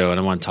on the show, and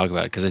I want to talk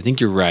about it because I think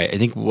you're right. I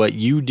think what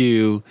you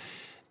do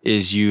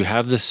is you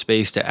have the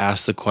space to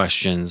ask the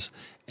questions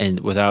and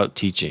without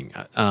teaching,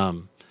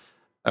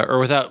 or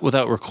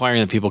without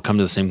requiring that people come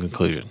to the same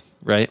conclusion,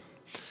 right?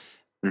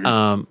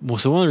 Mm-hmm. Well,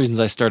 so one of the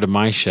reasons I started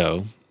my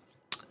show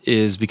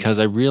is because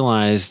I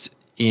realized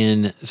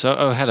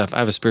I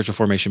have a spiritual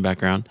formation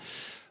background,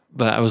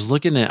 but I was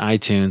looking at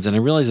iTunes and I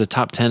realized the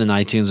top 10 in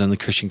iTunes in the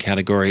Christian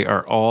category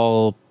are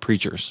all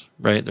preachers,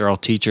 right? They're all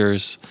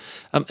teachers,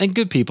 and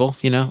good people.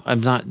 You know,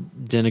 I'm not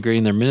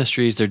denigrating their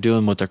ministries. They're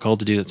doing what they're called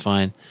to do. That's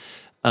fine.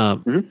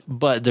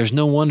 But there's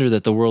no wonder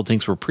that the world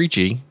thinks we're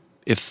preachy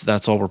if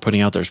that's all we're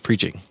putting out there is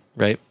preaching,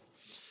 right?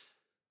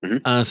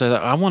 Mm-hmm. So I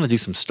thought I want to do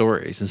some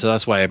stories, and so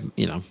that's why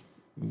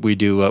we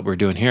do what we're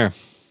doing here.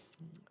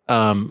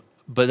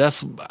 But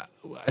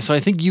so I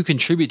think you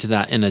contribute to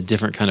that in a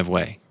different kind of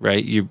way,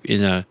 right? You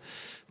in a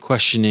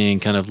questioning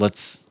kind of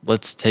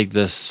let's take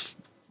this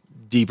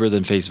deeper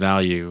than face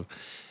value,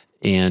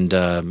 and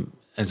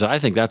so I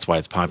think that's why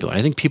it's popular.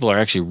 I think people are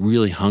actually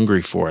really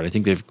hungry for it. I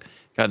think they've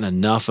gotten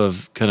enough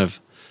of kind of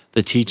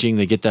the teaching.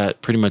 They get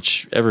that pretty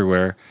much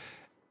everywhere,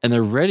 and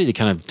they're ready to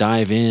kind of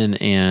dive in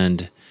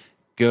and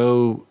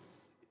go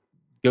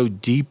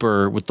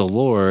deeper with the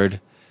Lord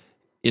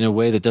in a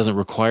way that doesn't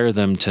require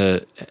them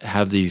to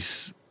have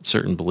these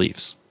certain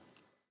beliefs.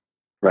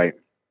 Right.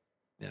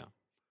 Yeah.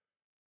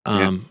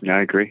 Yeah,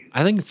 I agree.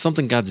 I think it's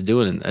something God's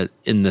doing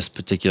in this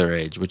particular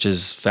age, which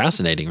is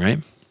fascinating, right?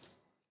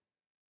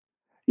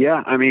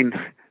 Yeah. I mean,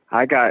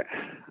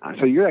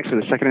 so you're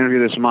actually the second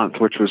interview this month,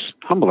 which was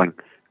humbling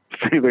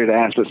for anybody to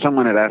ask, but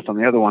someone had asked on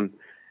the other one,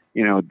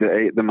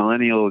 the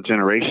millennial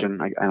generation,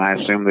 and I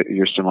assume that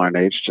you're similar in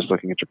age, just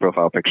looking at your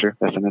profile picture.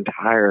 That's an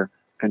entire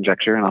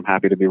conjecture, and I'm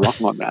happy to be wrong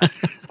on that.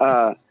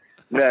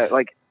 That,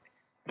 like,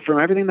 from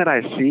everything that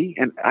I see,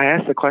 and I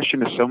ask the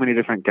question to so many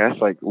different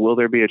guests, like, will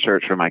there be a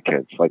church for my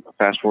kids? Like,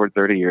 fast forward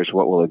 30 years,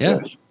 what will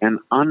exist? Yeah. And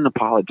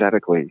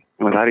unapologetically,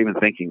 and without even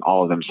thinking,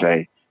 all of them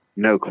say,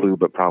 no clue,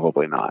 but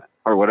probably not.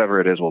 Or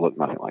whatever it is will look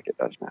nothing like it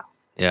does now.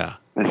 Yeah.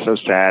 And it's so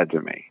sad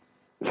to me.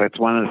 So it's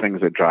one of the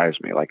things that drives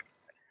me. Like,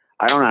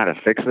 I don't know how to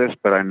fix this,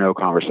 but I know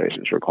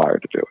conversation's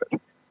required to do it.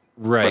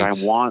 Right.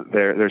 But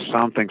there's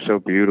something so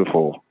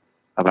beautiful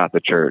about the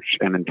church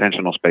and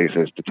intentional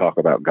spaces to talk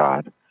about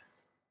God.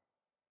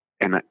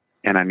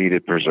 And I need to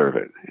preserve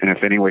it. And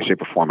if any way,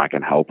 shape, or form I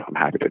can help, I'm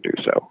happy to do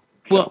so.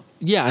 Well,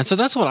 yeah. And so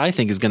that's what I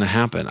think is going to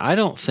happen. I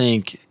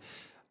think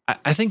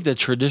the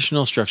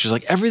traditional structures,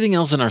 like everything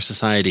else in our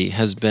society,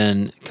 has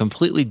been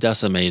completely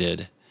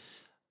decimated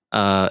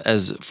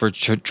as for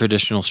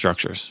traditional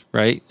structures,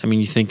 right? I mean,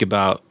 you think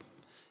about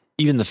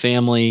even the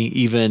family,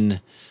 even,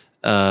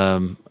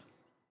 I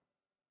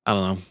don't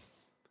know,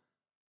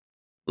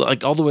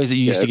 like all the ways that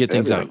you used to get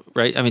things out,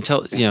 right? I mean,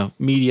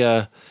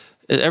 media,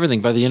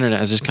 everything by the internet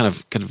has just kind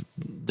of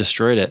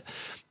destroyed it.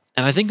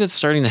 And I think that's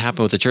starting to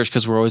happen with the church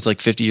because we're always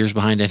like 50 years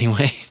behind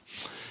anyway.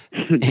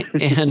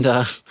 And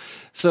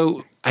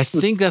so I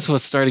think that's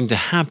what's starting to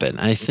happen.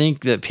 I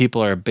think that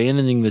people are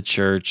abandoning the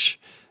church,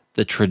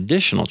 the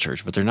traditional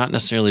church, but they're not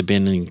necessarily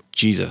abandoning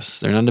Jesus.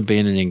 They're not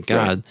abandoning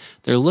God. Right.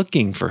 They're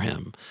looking for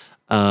him.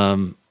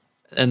 And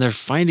they're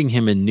finding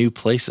him in new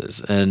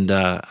places. And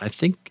I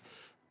think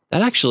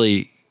that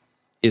actually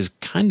is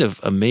kind of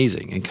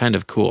amazing and kind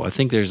of cool. I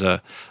think I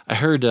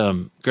heard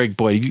Greg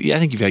Boyd. I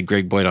think you've had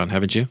Greg Boyd on,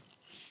 haven't you?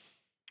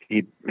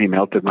 He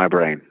melted my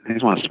brain.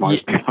 He's one of the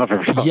smartest people I've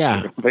ever talked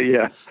to. But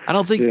yeah.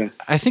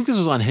 I think this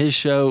was on his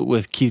show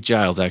with Keith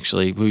Giles,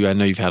 actually, who I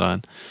know you've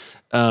had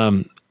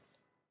on.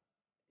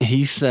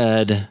 He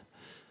said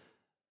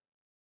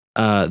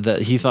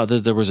that he thought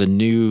that there was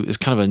it's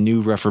kind of a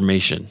new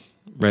Reformation,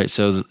 right?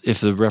 So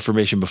if the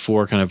Reformation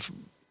before kind of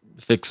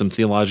fixed some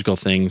theological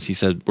things, he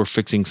said we're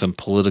fixing some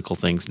political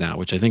things now,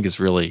 which I think is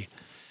really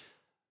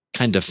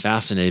kind of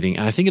fascinating.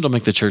 And I think it'll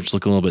make the church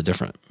look a little bit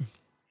different.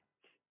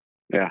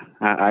 Yeah,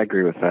 I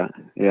agree with that.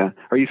 Yeah.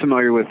 Are you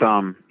familiar with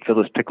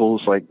Phyllis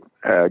Tickle's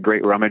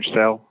Great Rummage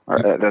Sale?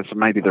 That's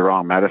maybe the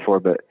wrong metaphor,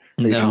 but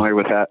are you familiar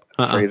with that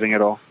phrasing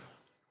at all?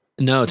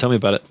 No, tell me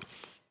about it.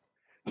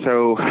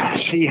 So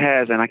she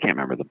has, and I can't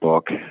remember the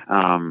book.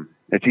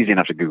 It's easy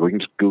enough to Google. You can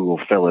just Google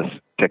Phyllis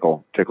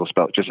Tickle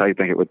spelled just how you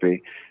think it would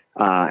be.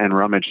 and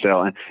rummage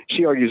sale. And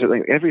she argues that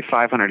like every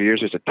 500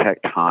 years there's a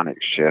tectonic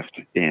shift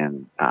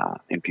in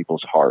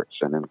people's hearts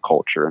and in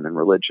culture and in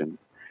religion.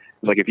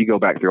 It's like if you go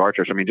back through our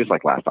church, I mean, just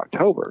like last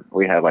October,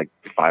 we had like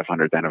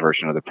 500th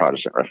anniversary of the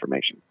Protestant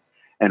Reformation.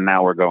 And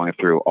now we're going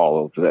through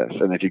all of this.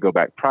 And if you go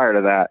back prior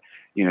to that,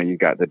 you know, you've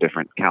got the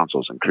different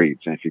councils and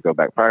creeds. And if you go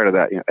back prior to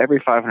that, you know, every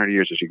 500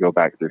 years as you go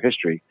back through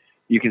history,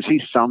 you can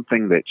see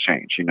something that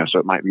changed, you know, so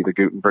it might be the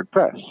Gutenberg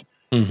press.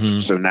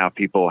 Mm-hmm. So now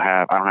I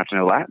don't have to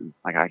know Latin.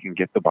 Like I can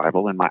get the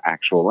Bible in my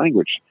actual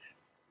language.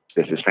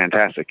 This is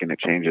fantastic. And it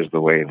changes the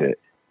way that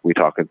we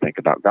talk and think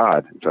about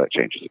God. And so it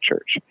changes the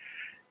church.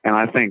 And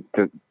I think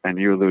that, and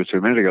you alluded to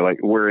a minute ago, like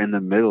we're in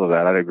the middle of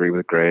that. I'd agree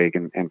with Greg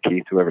and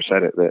Keith, whoever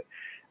said it, that,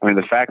 I mean,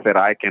 the fact that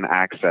I can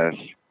access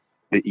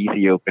the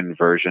Ethiopian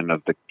version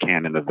of the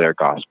canon of their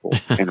gospel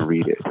and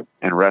read it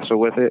and wrestle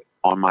with it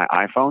on my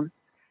iPhone,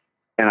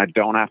 and I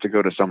don't have to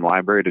go to some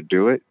library to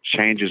do it,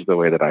 changes the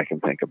way that I can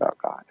think about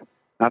God.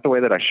 Not the way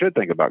that I should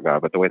think about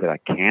God, but the way that I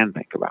can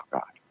think about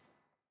God.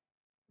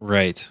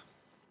 Right.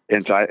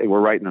 And so we're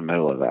right in the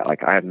middle of that.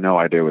 Like, I have no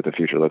idea what the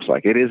future looks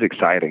like. It is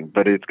exciting,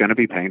 but it's going to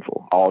be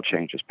painful. All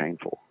change is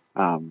painful.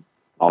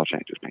 All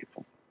change is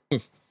painful.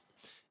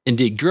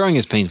 Indeed. Growing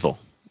is painful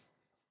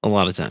a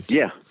lot of times.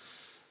 Yeah.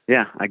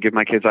 Yeah. I give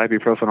my kids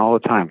ibuprofen all the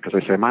time because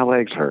they say, my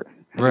legs hurt.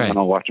 Right. And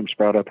I'll watch them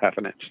sprout up half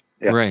an inch.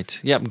 Yeah. Right.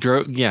 Yeah.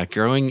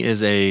 Growing is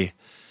think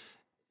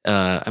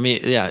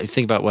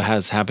about what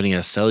has happening at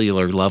a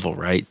cellular level,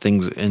 right?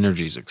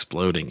 Energy's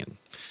exploding and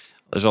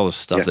there's all this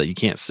stuff that you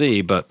can't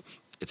see, but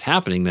it's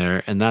happening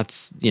there. And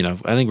that's, you know,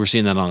 I think we're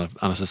seeing that on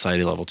a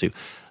society level too.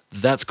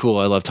 That's cool.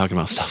 I love talking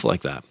about stuff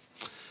like that.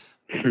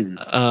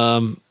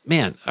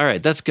 Man. All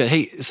right. That's good.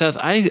 Hey, Seth,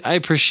 I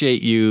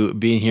appreciate you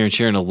being here and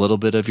sharing a little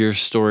bit of your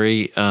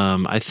story.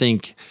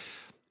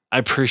 I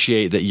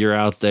appreciate that you're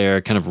out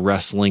there kind of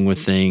wrestling with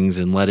things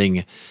and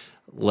letting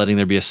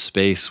there be a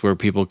space where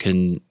people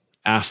can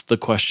ask the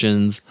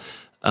questions.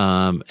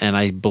 And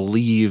I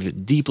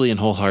believe deeply and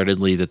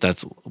wholeheartedly that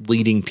that's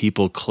leading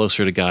people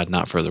closer to God,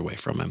 not further away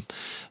from him.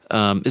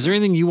 Is there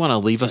anything you want to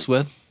leave us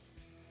with?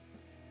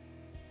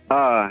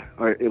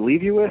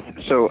 Leave you with?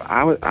 So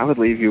I would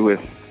leave you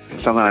with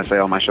something I say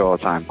on my show all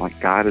the time. Like,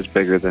 God is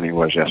bigger than he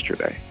was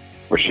yesterday,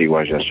 or she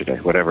was yesterday,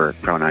 whatever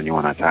pronoun you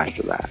want to attach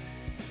to that.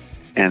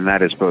 And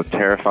that is both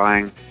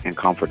terrifying and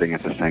comforting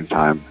at the same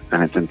time,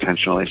 and it's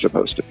intentionally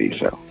supposed to be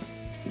so.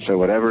 So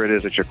whatever it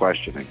is that you're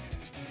questioning,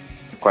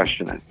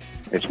 question it.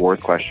 It's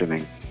worth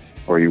questioning,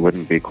 or you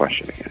wouldn't be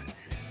questioning it.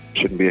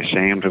 You shouldn't be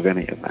ashamed of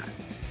any of that.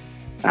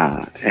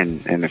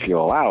 And if you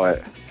allow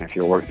it, if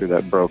you'll work through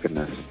that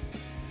brokenness,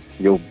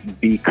 you'll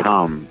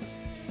become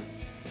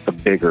a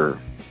bigger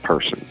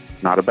person.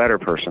 Not a better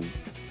person,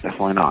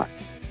 definitely not,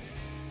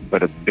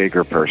 but a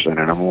bigger person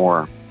and a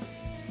more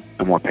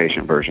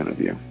patient version of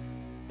you.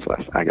 So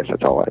I guess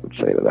that's all I would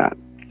say to that.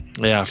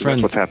 Yeah, friends.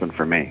 That's what's happened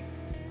for me.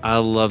 I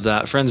love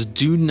that. Friends,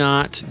 do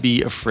not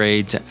be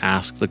afraid to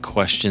ask the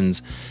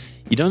questions.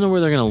 You don't know where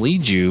they're going to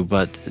lead you,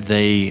 but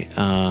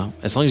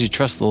as long as you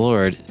trust the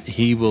Lord,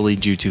 he will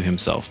lead you to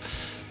himself.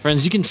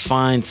 Friends, you can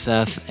find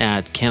Seth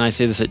at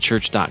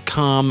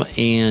canisaythisatchurch.com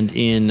and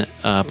in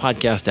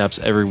podcast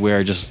apps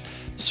everywhere. Just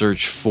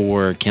search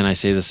for Can I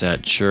Say This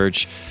at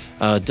Church.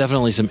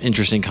 Definitely some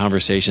interesting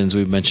conversations.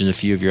 We've mentioned a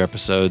few of your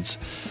episodes,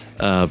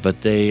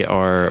 but they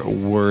are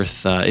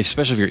worth,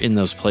 especially if you're in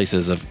those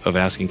places of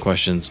asking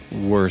questions,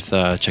 worth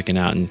checking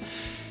out and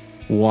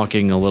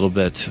walking a little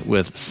bit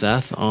with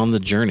Seth on the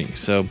journey.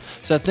 So,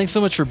 Seth, thanks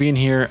so much for being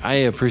here. I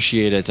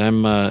appreciate it.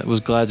 Was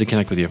glad to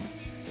connect with you.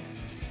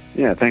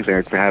 Yeah, thanks,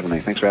 Eric, for having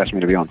me. Thanks for asking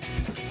me to be on.